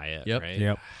and you buy it, Yep. right?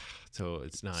 Yep. So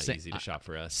it's not Sa- easy to shop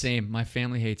for us. same. My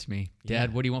family hates me. Dad,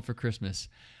 Yeah. what do you want for Christmas?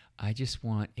 I just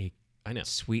want a I know.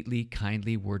 sweetly,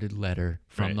 kindly worded letter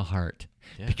from Right. the heart.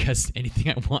 Yeah. Because anything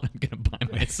I want, I'm going to buy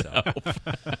myself.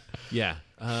 Yeah.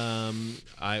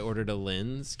 I ordered a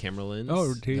camera lens. Oh,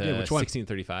 you did? the Which one?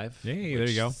 1635. Yay, there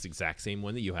you go. It's the exact same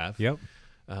one that you have. Yep.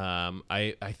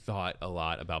 I thought a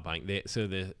lot about buying. The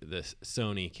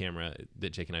Sony camera that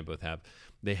Jake and I both have,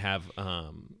 they have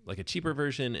like a cheaper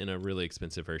version and a really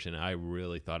expensive version. I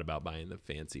really thought about buying the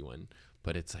fancy one,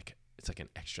 but it's like an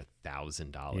extra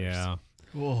 $1,000. Yeah.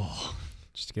 Whoa.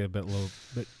 Just to get a bit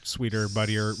sweeter,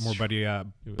 more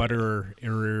butter.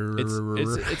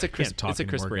 It's a Can't talk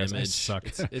crisper anymore, guys. I image. suck.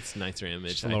 It's nicer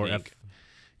image. Just a lower I think.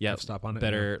 Yeah, f-stop on it,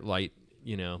 better light.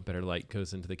 Better light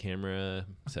goes into the camera.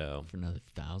 So For another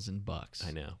 $1,000.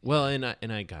 I know. Well, and I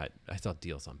saw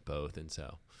deals on both, and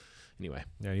so anyway.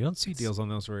 Yeah, you don't see deals on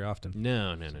those very often.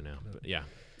 No. But yeah.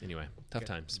 Anyway, tough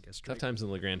times. Tough times in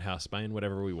the Legrand house, buying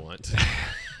whatever we want.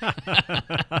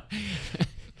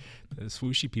 The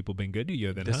swooshy people been good to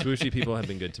you then, The huh? swooshy people have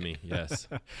been good to me. Yes.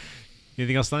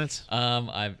 Anything else, Lance?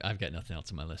 I've got nothing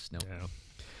else on my list. No. Yeah.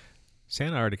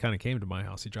 Santa already kind of came to my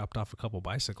house. He dropped off a couple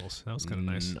bicycles. That was kind of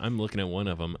nice. I'm looking at one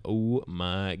of them. Oh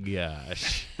my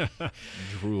gosh.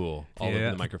 Drool all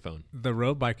over the microphone. The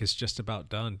road bike is just about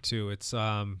done too. It's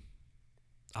I'll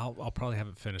probably have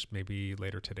it finished maybe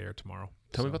later today or tomorrow.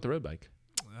 Tell me about the road bike.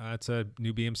 It's a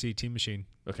new BMC Team Machine.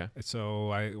 Okay. So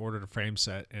I ordered a frame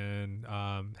set and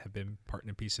have been parting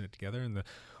and piecing it together. And the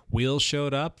wheels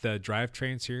showed up, the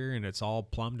drivetrain's here, and it's all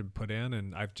plumbed and put in.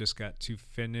 And I've just got to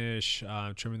finish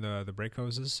trimming the brake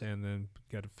hoses, and then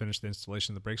got to finish the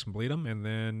installation of the brakes and bleed them, and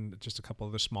then just a couple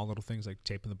other small little things like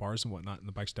taping the bars and whatnot, and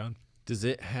the bike's done. Does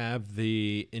it have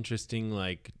the interesting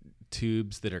like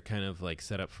tubes that are kind of like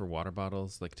set up for water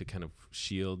bottles, like to kind of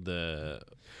shield the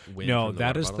wind? No, from the that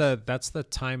water is bottles? that's the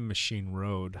Time Machine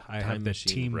Road. I have the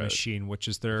Machine Team Road. Machine, which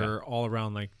is their all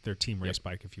around like their team race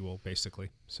bike, if you will, basically.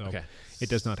 So Okay. it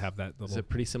does not have that little. Is it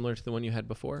pretty similar to the one you had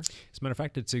before? As a matter of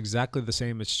fact, it's exactly the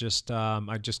same. It's just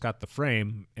I just got the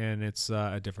frame, and it's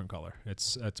a different color.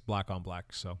 It's black on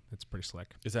black, so it's pretty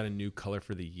slick. Is that a new color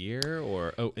for the year,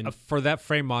 or For that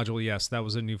frame module, yes, that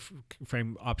was a new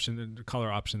frame option, color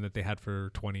option that they had for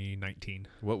 2019.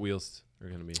 what wheels are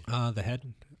going to be? The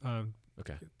head.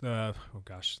 Okay. Oh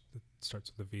gosh, it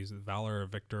starts with a V. Is it Valor or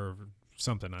Victor or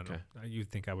something? I don't know. You'd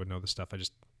think I would know the stuff. I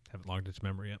just haven't logged it to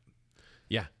memory yet.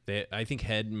 Yeah, I think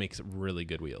Head makes really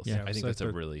good wheels. Yeah, I think so that's a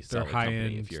they're- really they're solid high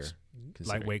company end, if you're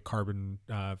considering. lightweight carbon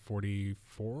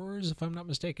 44s, if I'm not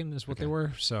mistaken, is what they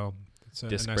were. So it's a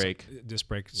Disc nice brake. Disc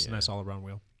brake. It's a nice all around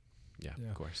wheel. Yeah,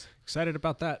 of course. Excited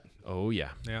about that. Oh yeah.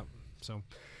 Yeah. So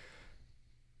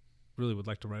really would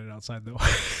like to ride it outside though.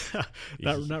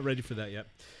 not ready for that yet.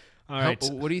 All right.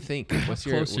 What do you think? What's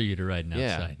How close are you to riding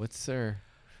outside? What's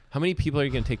how many people are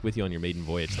you going to take with you on your maiden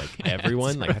voyage? Like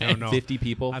everyone? Like I don't know. 50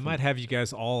 people? I might have you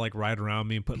guys all like ride around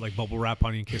me and put like bubble wrap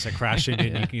on you in case I crash in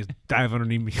and you can just dive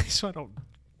underneath me so I don't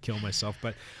kill myself.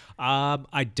 But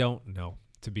I don't know,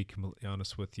 to be completely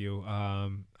honest with you.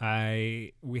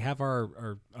 We have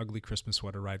our ugly Christmas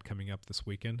sweater ride coming up this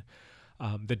weekend.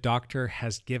 The doctor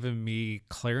has given me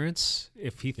clearance.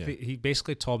 If he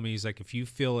basically told me, he's like, if you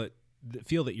feel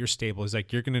that you're stable, he's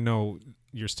like, you're going to know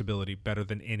your stability better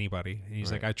than anybody. And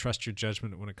he's like, I trust your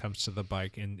judgment when it comes to the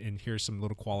bike. And here's some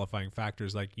little qualifying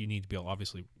factors. Like, you need to be able to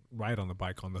obviously ride on the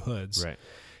bike on the hoods. Right.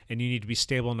 And you need to be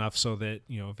stable enough so that,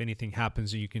 if anything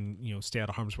happens, you can, stay out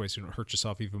of harm's way so you don't hurt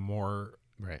yourself even more.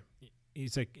 Right.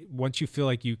 He's like, once you feel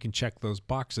like you can check those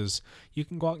boxes, you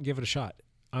can go out and give it a shot.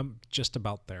 I'm just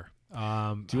about there. Do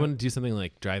you want to do something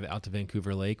like drive out to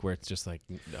Vancouver Lake where it's just like,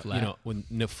 Flat. when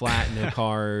no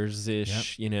cars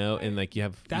ish, and like you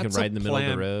can That's ride a in the middle of the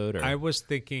plan. road? Or I was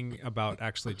thinking about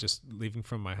actually just leaving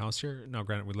from my house here. Now,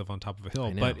 granted, we live on top of a hill,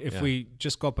 I know, but if yeah. we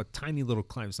just go up a tiny little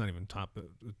climb, it's not even top,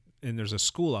 and there's a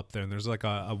school up there, and there's like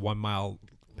a 1 mile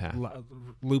Path.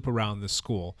 loop around the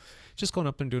school. Just going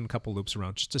up and doing a couple loops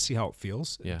around just to see how it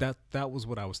feels. Yeah. That was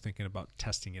what I was thinking about,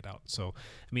 testing it out. So,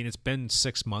 I mean, it's been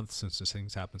 6 months since this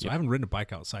thing's happened. So I haven't ridden a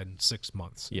bike outside in 6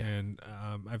 months. Yeah. And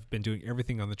I've been doing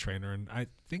everything on the trainer, and I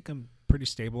think I'm pretty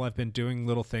stable. I've been doing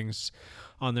little things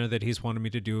on there that he's wanted me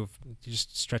to do.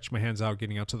 Just stretch my hands out,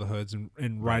 getting out to the hoods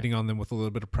and riding on them with a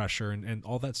little bit of pressure, and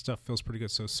all that stuff feels pretty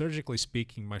good. So surgically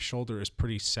speaking, my shoulder is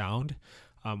pretty sound.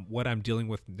 What I'm dealing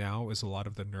with now is a lot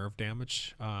of the nerve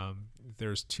damage.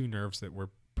 There's 2 nerves that were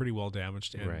pretty well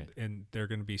damaged, and they're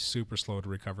going to be super slow to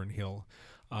recover and heal.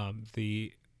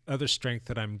 The other strength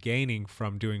that I'm gaining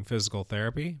from doing physical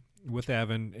therapy with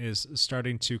Evan is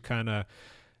starting to kind of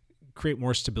create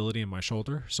more stability in my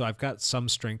shoulder. So I've got some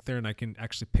strength there, and I can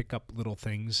actually pick up little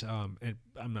things. And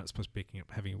I'm not supposed to be picking up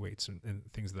heavy weights and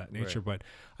things of that nature, but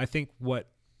I think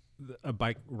what a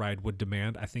bike ride would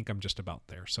demand, I think I'm just about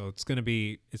there. So it's gonna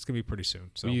be pretty soon.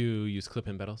 So will you use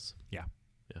clip-in pedals? Yeah.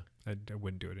 Yeah. I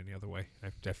wouldn't do it any other way.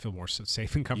 I feel more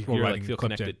safe and comfortable You're riding like feel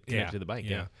clipped connected in. to the bike.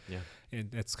 Yeah. And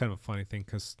that's kind of a funny thing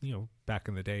because, back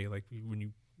in the day, like when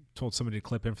you told somebody to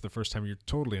clip in for the first time, you're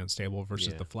totally unstable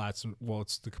versus the flats. And, well,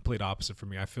 it's the complete opposite for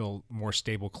me. I feel more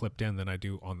stable clipped in than I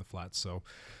do on the flats. So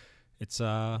it's,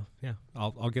 I'll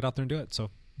get out there and do it. So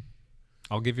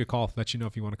I'll give you a call, let you know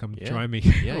if you want to come join me.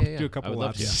 Yeah. Do a couple I would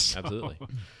love laps. to. Absolutely.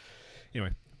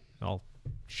 Anyway, I'll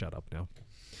shut up now.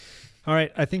 All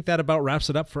right, I think that about wraps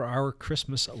it up for our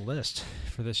Christmas list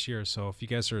for this year. So if you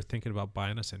guys are thinking about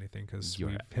buying us anything, because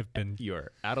we have been... You're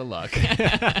out of luck.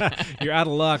 You're out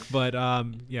of luck, but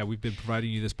we've been providing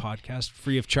you this podcast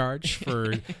free of charge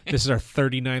for... This is our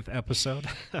 39th episode.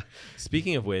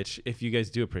 Speaking of which, if you guys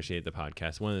do appreciate the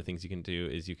podcast, one of the things you can do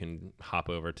is you can hop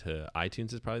over to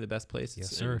iTunes is probably the best place.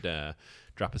 Yes, sir. And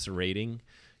drop us a rating,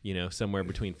 somewhere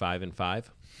between 5 and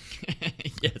 5.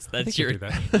 Yes, I that's think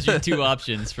your 2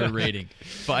 options for rating: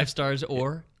 5 stars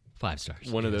or 5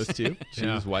 stars. One of those two. Choose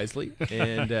Yeah. wisely.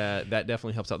 And that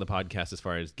definitely helps out the podcast as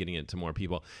far as getting it to more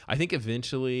people. I think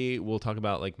eventually we'll talk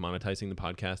about like monetizing the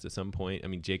podcast at some point. I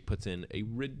mean, Jake puts in a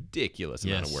ridiculous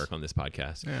amount of Yes. work on this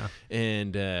podcast. Yeah.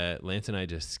 And Lance and I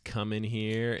just come in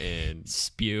here and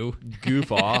Spew.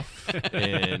 goof off.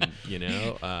 And,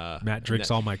 Matt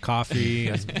drinks all my coffee.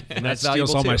 and and Matt that's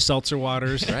steals valuable all my too. seltzer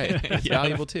waters. Right. It's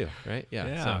valuable too. Right. Yeah.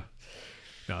 Yeah. So,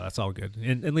 No, that's all good.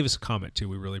 And leave us a comment too.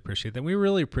 We really appreciate that. We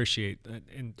really appreciate,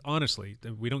 and honestly,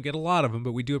 we don't get a lot of them,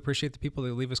 but we do appreciate the people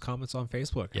that leave us comments on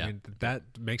Facebook. Yeah. I mean, that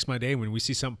makes my day when we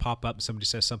see something pop up, somebody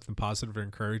says something positive or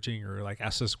encouraging, or like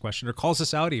asks us a question, or calls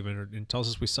us out even, and tells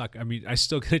us we suck. I mean, I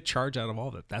still get a charge out of all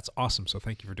of it. That's awesome. So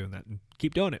thank you for doing that, and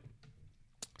keep doing it.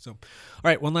 So, all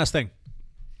right, one last thing.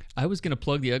 I was going to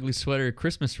plug the Ugly Sweater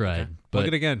Christmas ride, Plug but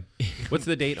it again. what's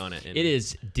the date on it? it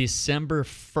is December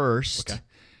 1st. Okay.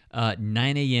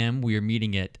 9 a.m. We are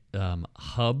meeting at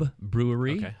Hub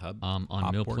Brewery Okay, Hub. on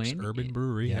Mill Hopworks Plain. Urban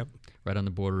Brewery. Yep. Right on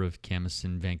the border of Camas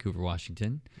and Vancouver,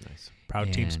 Washington. Nice.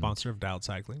 Proud team And- sponsor of Dialed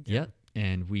Cycling. Yep.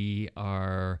 And we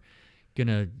are going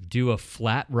to do a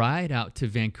flat ride out to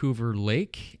Vancouver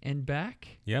Lake and back.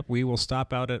 Yep, we will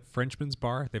stop out at Frenchman's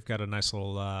Bar. They've got a nice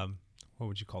little, what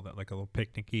would you call that? Like a little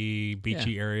picnicky,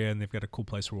 beachy area, and they've got a cool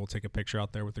place where we'll take a picture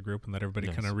out there with the group and let everybody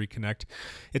kind of reconnect.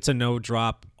 It's a no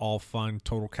drop, all fun,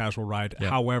 total casual ride. Yep.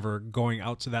 However, going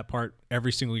out to that part,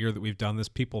 every single year that we've done this,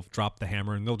 people have dropped the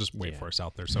hammer and they'll just wait for us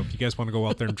out there. So if you guys want to go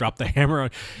out there and drop the hammer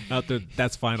out there,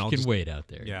 that's fine. You I'll can just wait out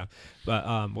there. Yeah,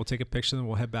 but we'll take a picture and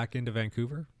we'll head back into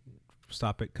Vancouver.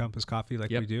 Stop at Compass Coffee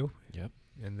like we do. Yep.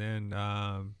 And then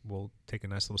we'll take a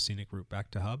nice little scenic route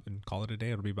back to Hub and call it a day.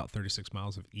 It'll be about 36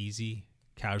 miles of easy,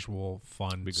 casual,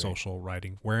 fun, social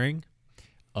riding. Wearing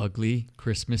Ugly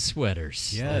Christmas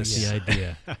sweaters. Yes. That's the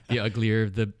idea. The uglier,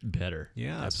 the better.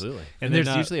 yeah, Absolutely. And And then,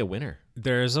 there's usually a winner.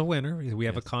 there's a winner. We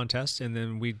have a contest, and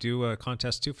then we do a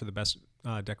contest too for the best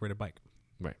decorated bike,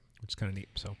 Right. which is kind of neat.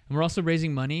 So And we're also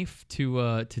raising money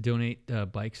to donate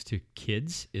bikes to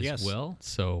kids as Yes. well.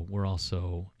 So we're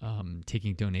also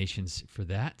taking donations for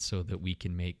that so that we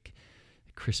can make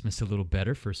Christmas a little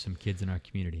better for some kids in our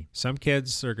community. some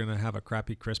kids are going to have a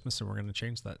crappy Christmas, and we're going to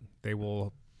change that. They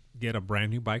will get a brand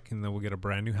new bike, and then we'll get a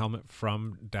brand new helmet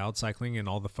from Dialed Cycling and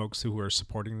all the folks who are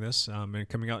supporting this and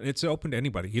coming out. It's open to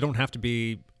anybody. You don't have to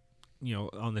be,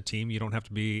 on the team. You don't have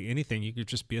to be anything. You could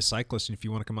just be a cyclist, and if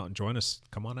you want to come out and join us,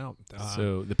 come on out.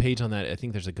 So the page on that, I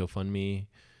think there's a GoFundMe.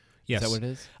 yes. Is that what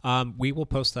it is? We will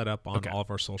post that up on Okay. all of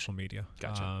our social media.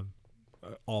 Gotcha.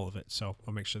 All of it. So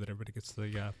I'll make sure that everybody gets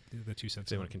the 2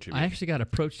 cents. They want to contribute. I actually got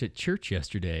approached at church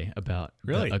yesterday about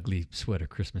Really? the Ugly Sweater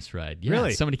Christmas ride. Yeah,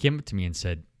 Really? somebody came up to me and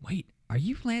said, "Wait, are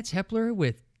you Lance Hepler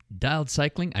with Dialed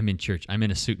Cycling?" I'm in church. I'm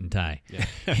in a suit and tie. Yeah.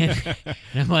 and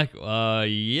I'm like,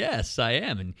 yes, I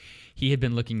am. And he had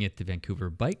been looking at the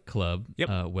Vancouver Bike Club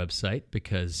website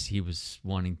because he was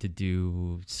wanting to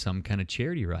do some kind of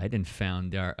charity ride and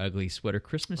found our Ugly Sweater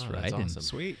Christmas Oh, ride. that's And awesome.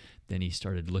 Sweet. then he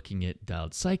started looking at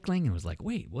Dialed Cycling and was like,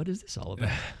 wait, what is this all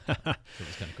about? So it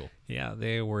was kind of cool. Yeah,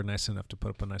 they were nice enough to put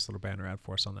up a nice little banner ad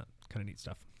for us on that. Kind of neat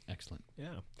stuff. Excellent.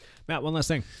 Yeah. Matt, one last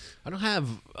thing. I don't have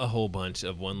a whole bunch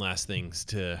of one last things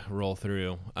to roll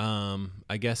through.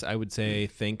 I guess I would say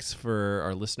thanks for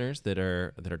our listeners that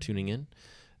are tuning in.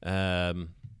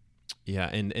 Yeah,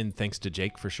 and thanks to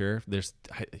Jake for sure.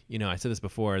 I said this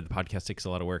before, the podcast takes a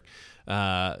lot of work.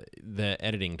 The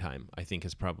editing time, I think,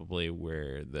 is probably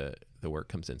where the work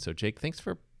comes in. So Jake, thanks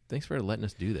for letting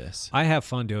us do this. I have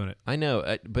fun doing it. I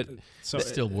know, but So It's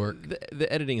still work.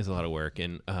 the editing is a lot of work,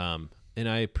 and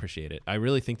I appreciate it. I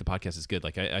really think the podcast is good.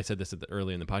 Like I said this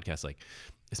earlier in the podcast, like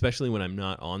especially when I'm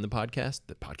not on the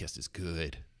podcast is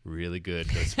good, really good.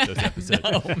 Those episodes.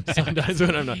 No, sometimes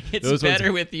when I'm not, It's those ones-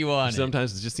 better with you on it.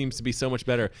 Sometimes it just seems to be so much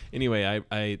better. Anyway,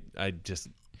 I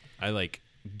like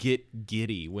get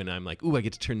giddy when I'm like, ooh, I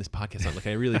get to turn this podcast on. Like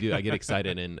I really do. I get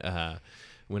excited, and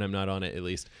when I'm not on it, at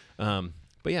least.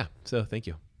 But yeah, so thank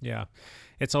you. Yeah.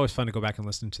 It's always fun to go back and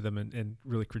listen to them and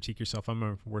really critique yourself. I'm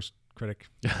a worst critic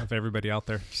of everybody out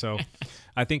there. So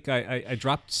I think I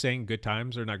dropped saying good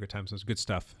times, or not good times, it was good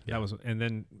stuff. Yeah. And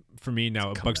then for me now,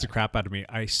 it bugs the crap out of me.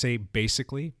 I say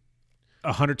basically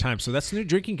 100 times. So that's the new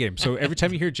drinking game. So every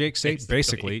time you hear Jake say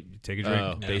basically, take a drink.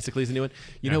 Oh, basically is a new one.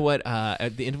 You know what?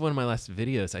 At the end of one of my last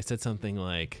videos, I said something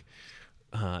like,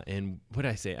 and what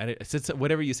did I say? I said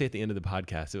whatever you say at the end of the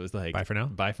podcast. It was like, Bye for now?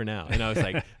 Bye for now. And I was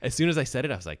like, as soon as I said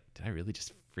it, I was like, did I really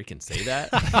just freaking say that?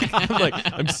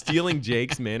 I'm stealing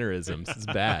Jake's mannerisms. It's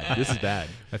bad. This is bad.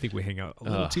 I think we hang out a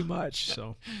little too much.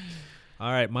 So, all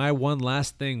All right, my one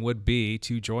last thing would be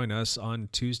to join us on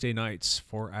Tuesday nights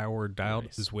for our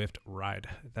Dialed Zwift ride.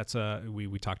 That's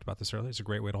we talked about this earlier. It's a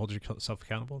great way to hold yourself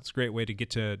accountable. It's a great way to get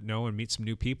to know and meet some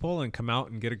new people and come out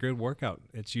and get a good workout.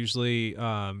 It's usually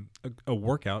a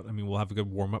workout. I mean, we'll have a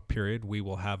good warm-up period. We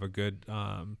will have a good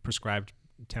prescribed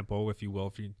tempo, if you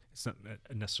will. It's not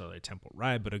necessarily a tempo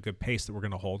ride, but a good pace that we're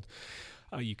going to hold.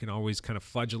 You can always kind of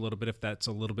fudge a little bit if that's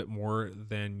a little bit more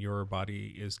than your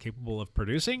body is capable of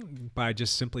producing by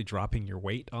just simply dropping your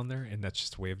weight on there. And that's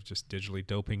just a way of just digitally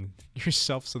doping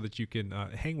yourself so that you can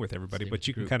hang with everybody. But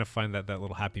you can kind of find that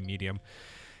little happy medium.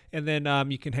 And then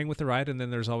you can hang with the ride. And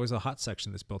then there's always a hot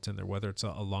section that's built in there, whether it's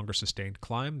a longer sustained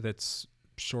climb that's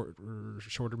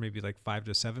shorter, maybe like 5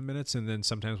 to 7 minutes, and then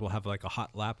sometimes we'll have like a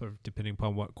hot lap of depending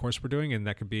upon what course we're doing, and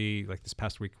that could be like this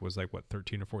past week was like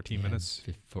 13 or 14 minutes,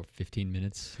 15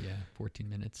 minutes, 14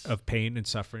 minutes of pain and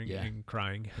suffering and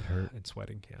crying and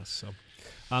sweating. So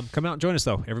come out and join us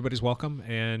though. Everybody's welcome,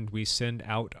 and we send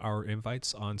out our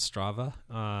invites on Strava.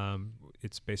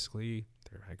 It's basically,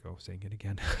 there I go saying it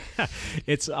again.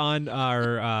 It's on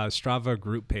our Strava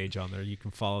group page on there. You can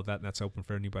follow that, and that's open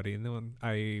for anybody. And then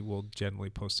I will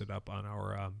generally post it up on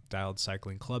our Dialed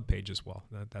Cycling Club page as well.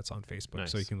 That's on Facebook.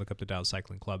 Nice. So you can look up the Dialed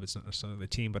Cycling Club. It's not necessarily the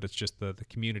team, but it's just the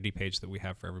community page that we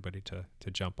have for everybody to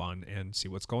jump on and see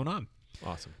what's going on.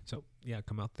 Awesome. So, yeah,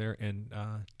 come out there and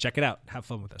check it out. Have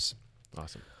fun with us.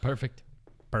 Awesome. Perfect.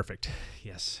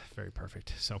 Yes, very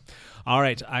perfect. So, all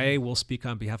right, I will speak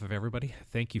on behalf of everybody.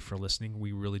 Thank you for listening.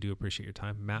 We really do appreciate your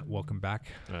time. Matt, welcome back.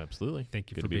 Absolutely.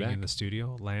 Thank you Good for to be being back. in the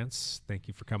studio. Lance, thank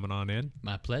you for coming on in.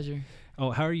 My pleasure.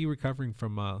 Oh, how are you recovering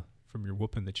from your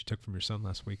whooping that you took from your son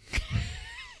last week?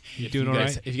 You If doing you all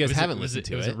guys- right? if you guys haven't listened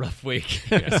to it was it, a rough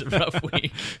week. It was a rough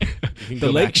week.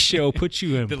 The Lake Show put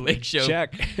you in. The Lake Show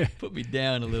check. put me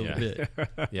down a little bit.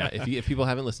 Yeah, if people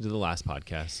haven't listened to the last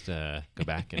podcast, go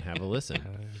back and have a listen.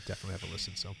 Definitely have a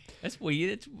listen. So That's what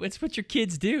your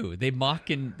kids do. They mock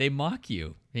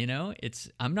you. You know,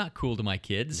 I'm not cool to my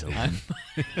kids. I'm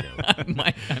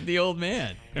the old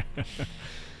man.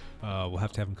 we'll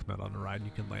have to have him come out on a ride, and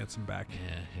you can Lance him back.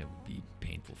 Yeah, it would be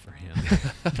painful for him.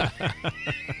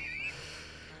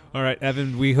 All right,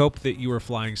 Evan, we hope that you are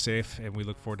flying safe, and we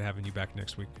look forward to having you back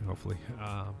next week, hopefully.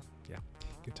 Yeah,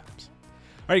 good times.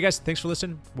 All right, you guys, thanks for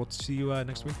listening. We'll see you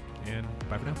next week, and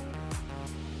bye for now.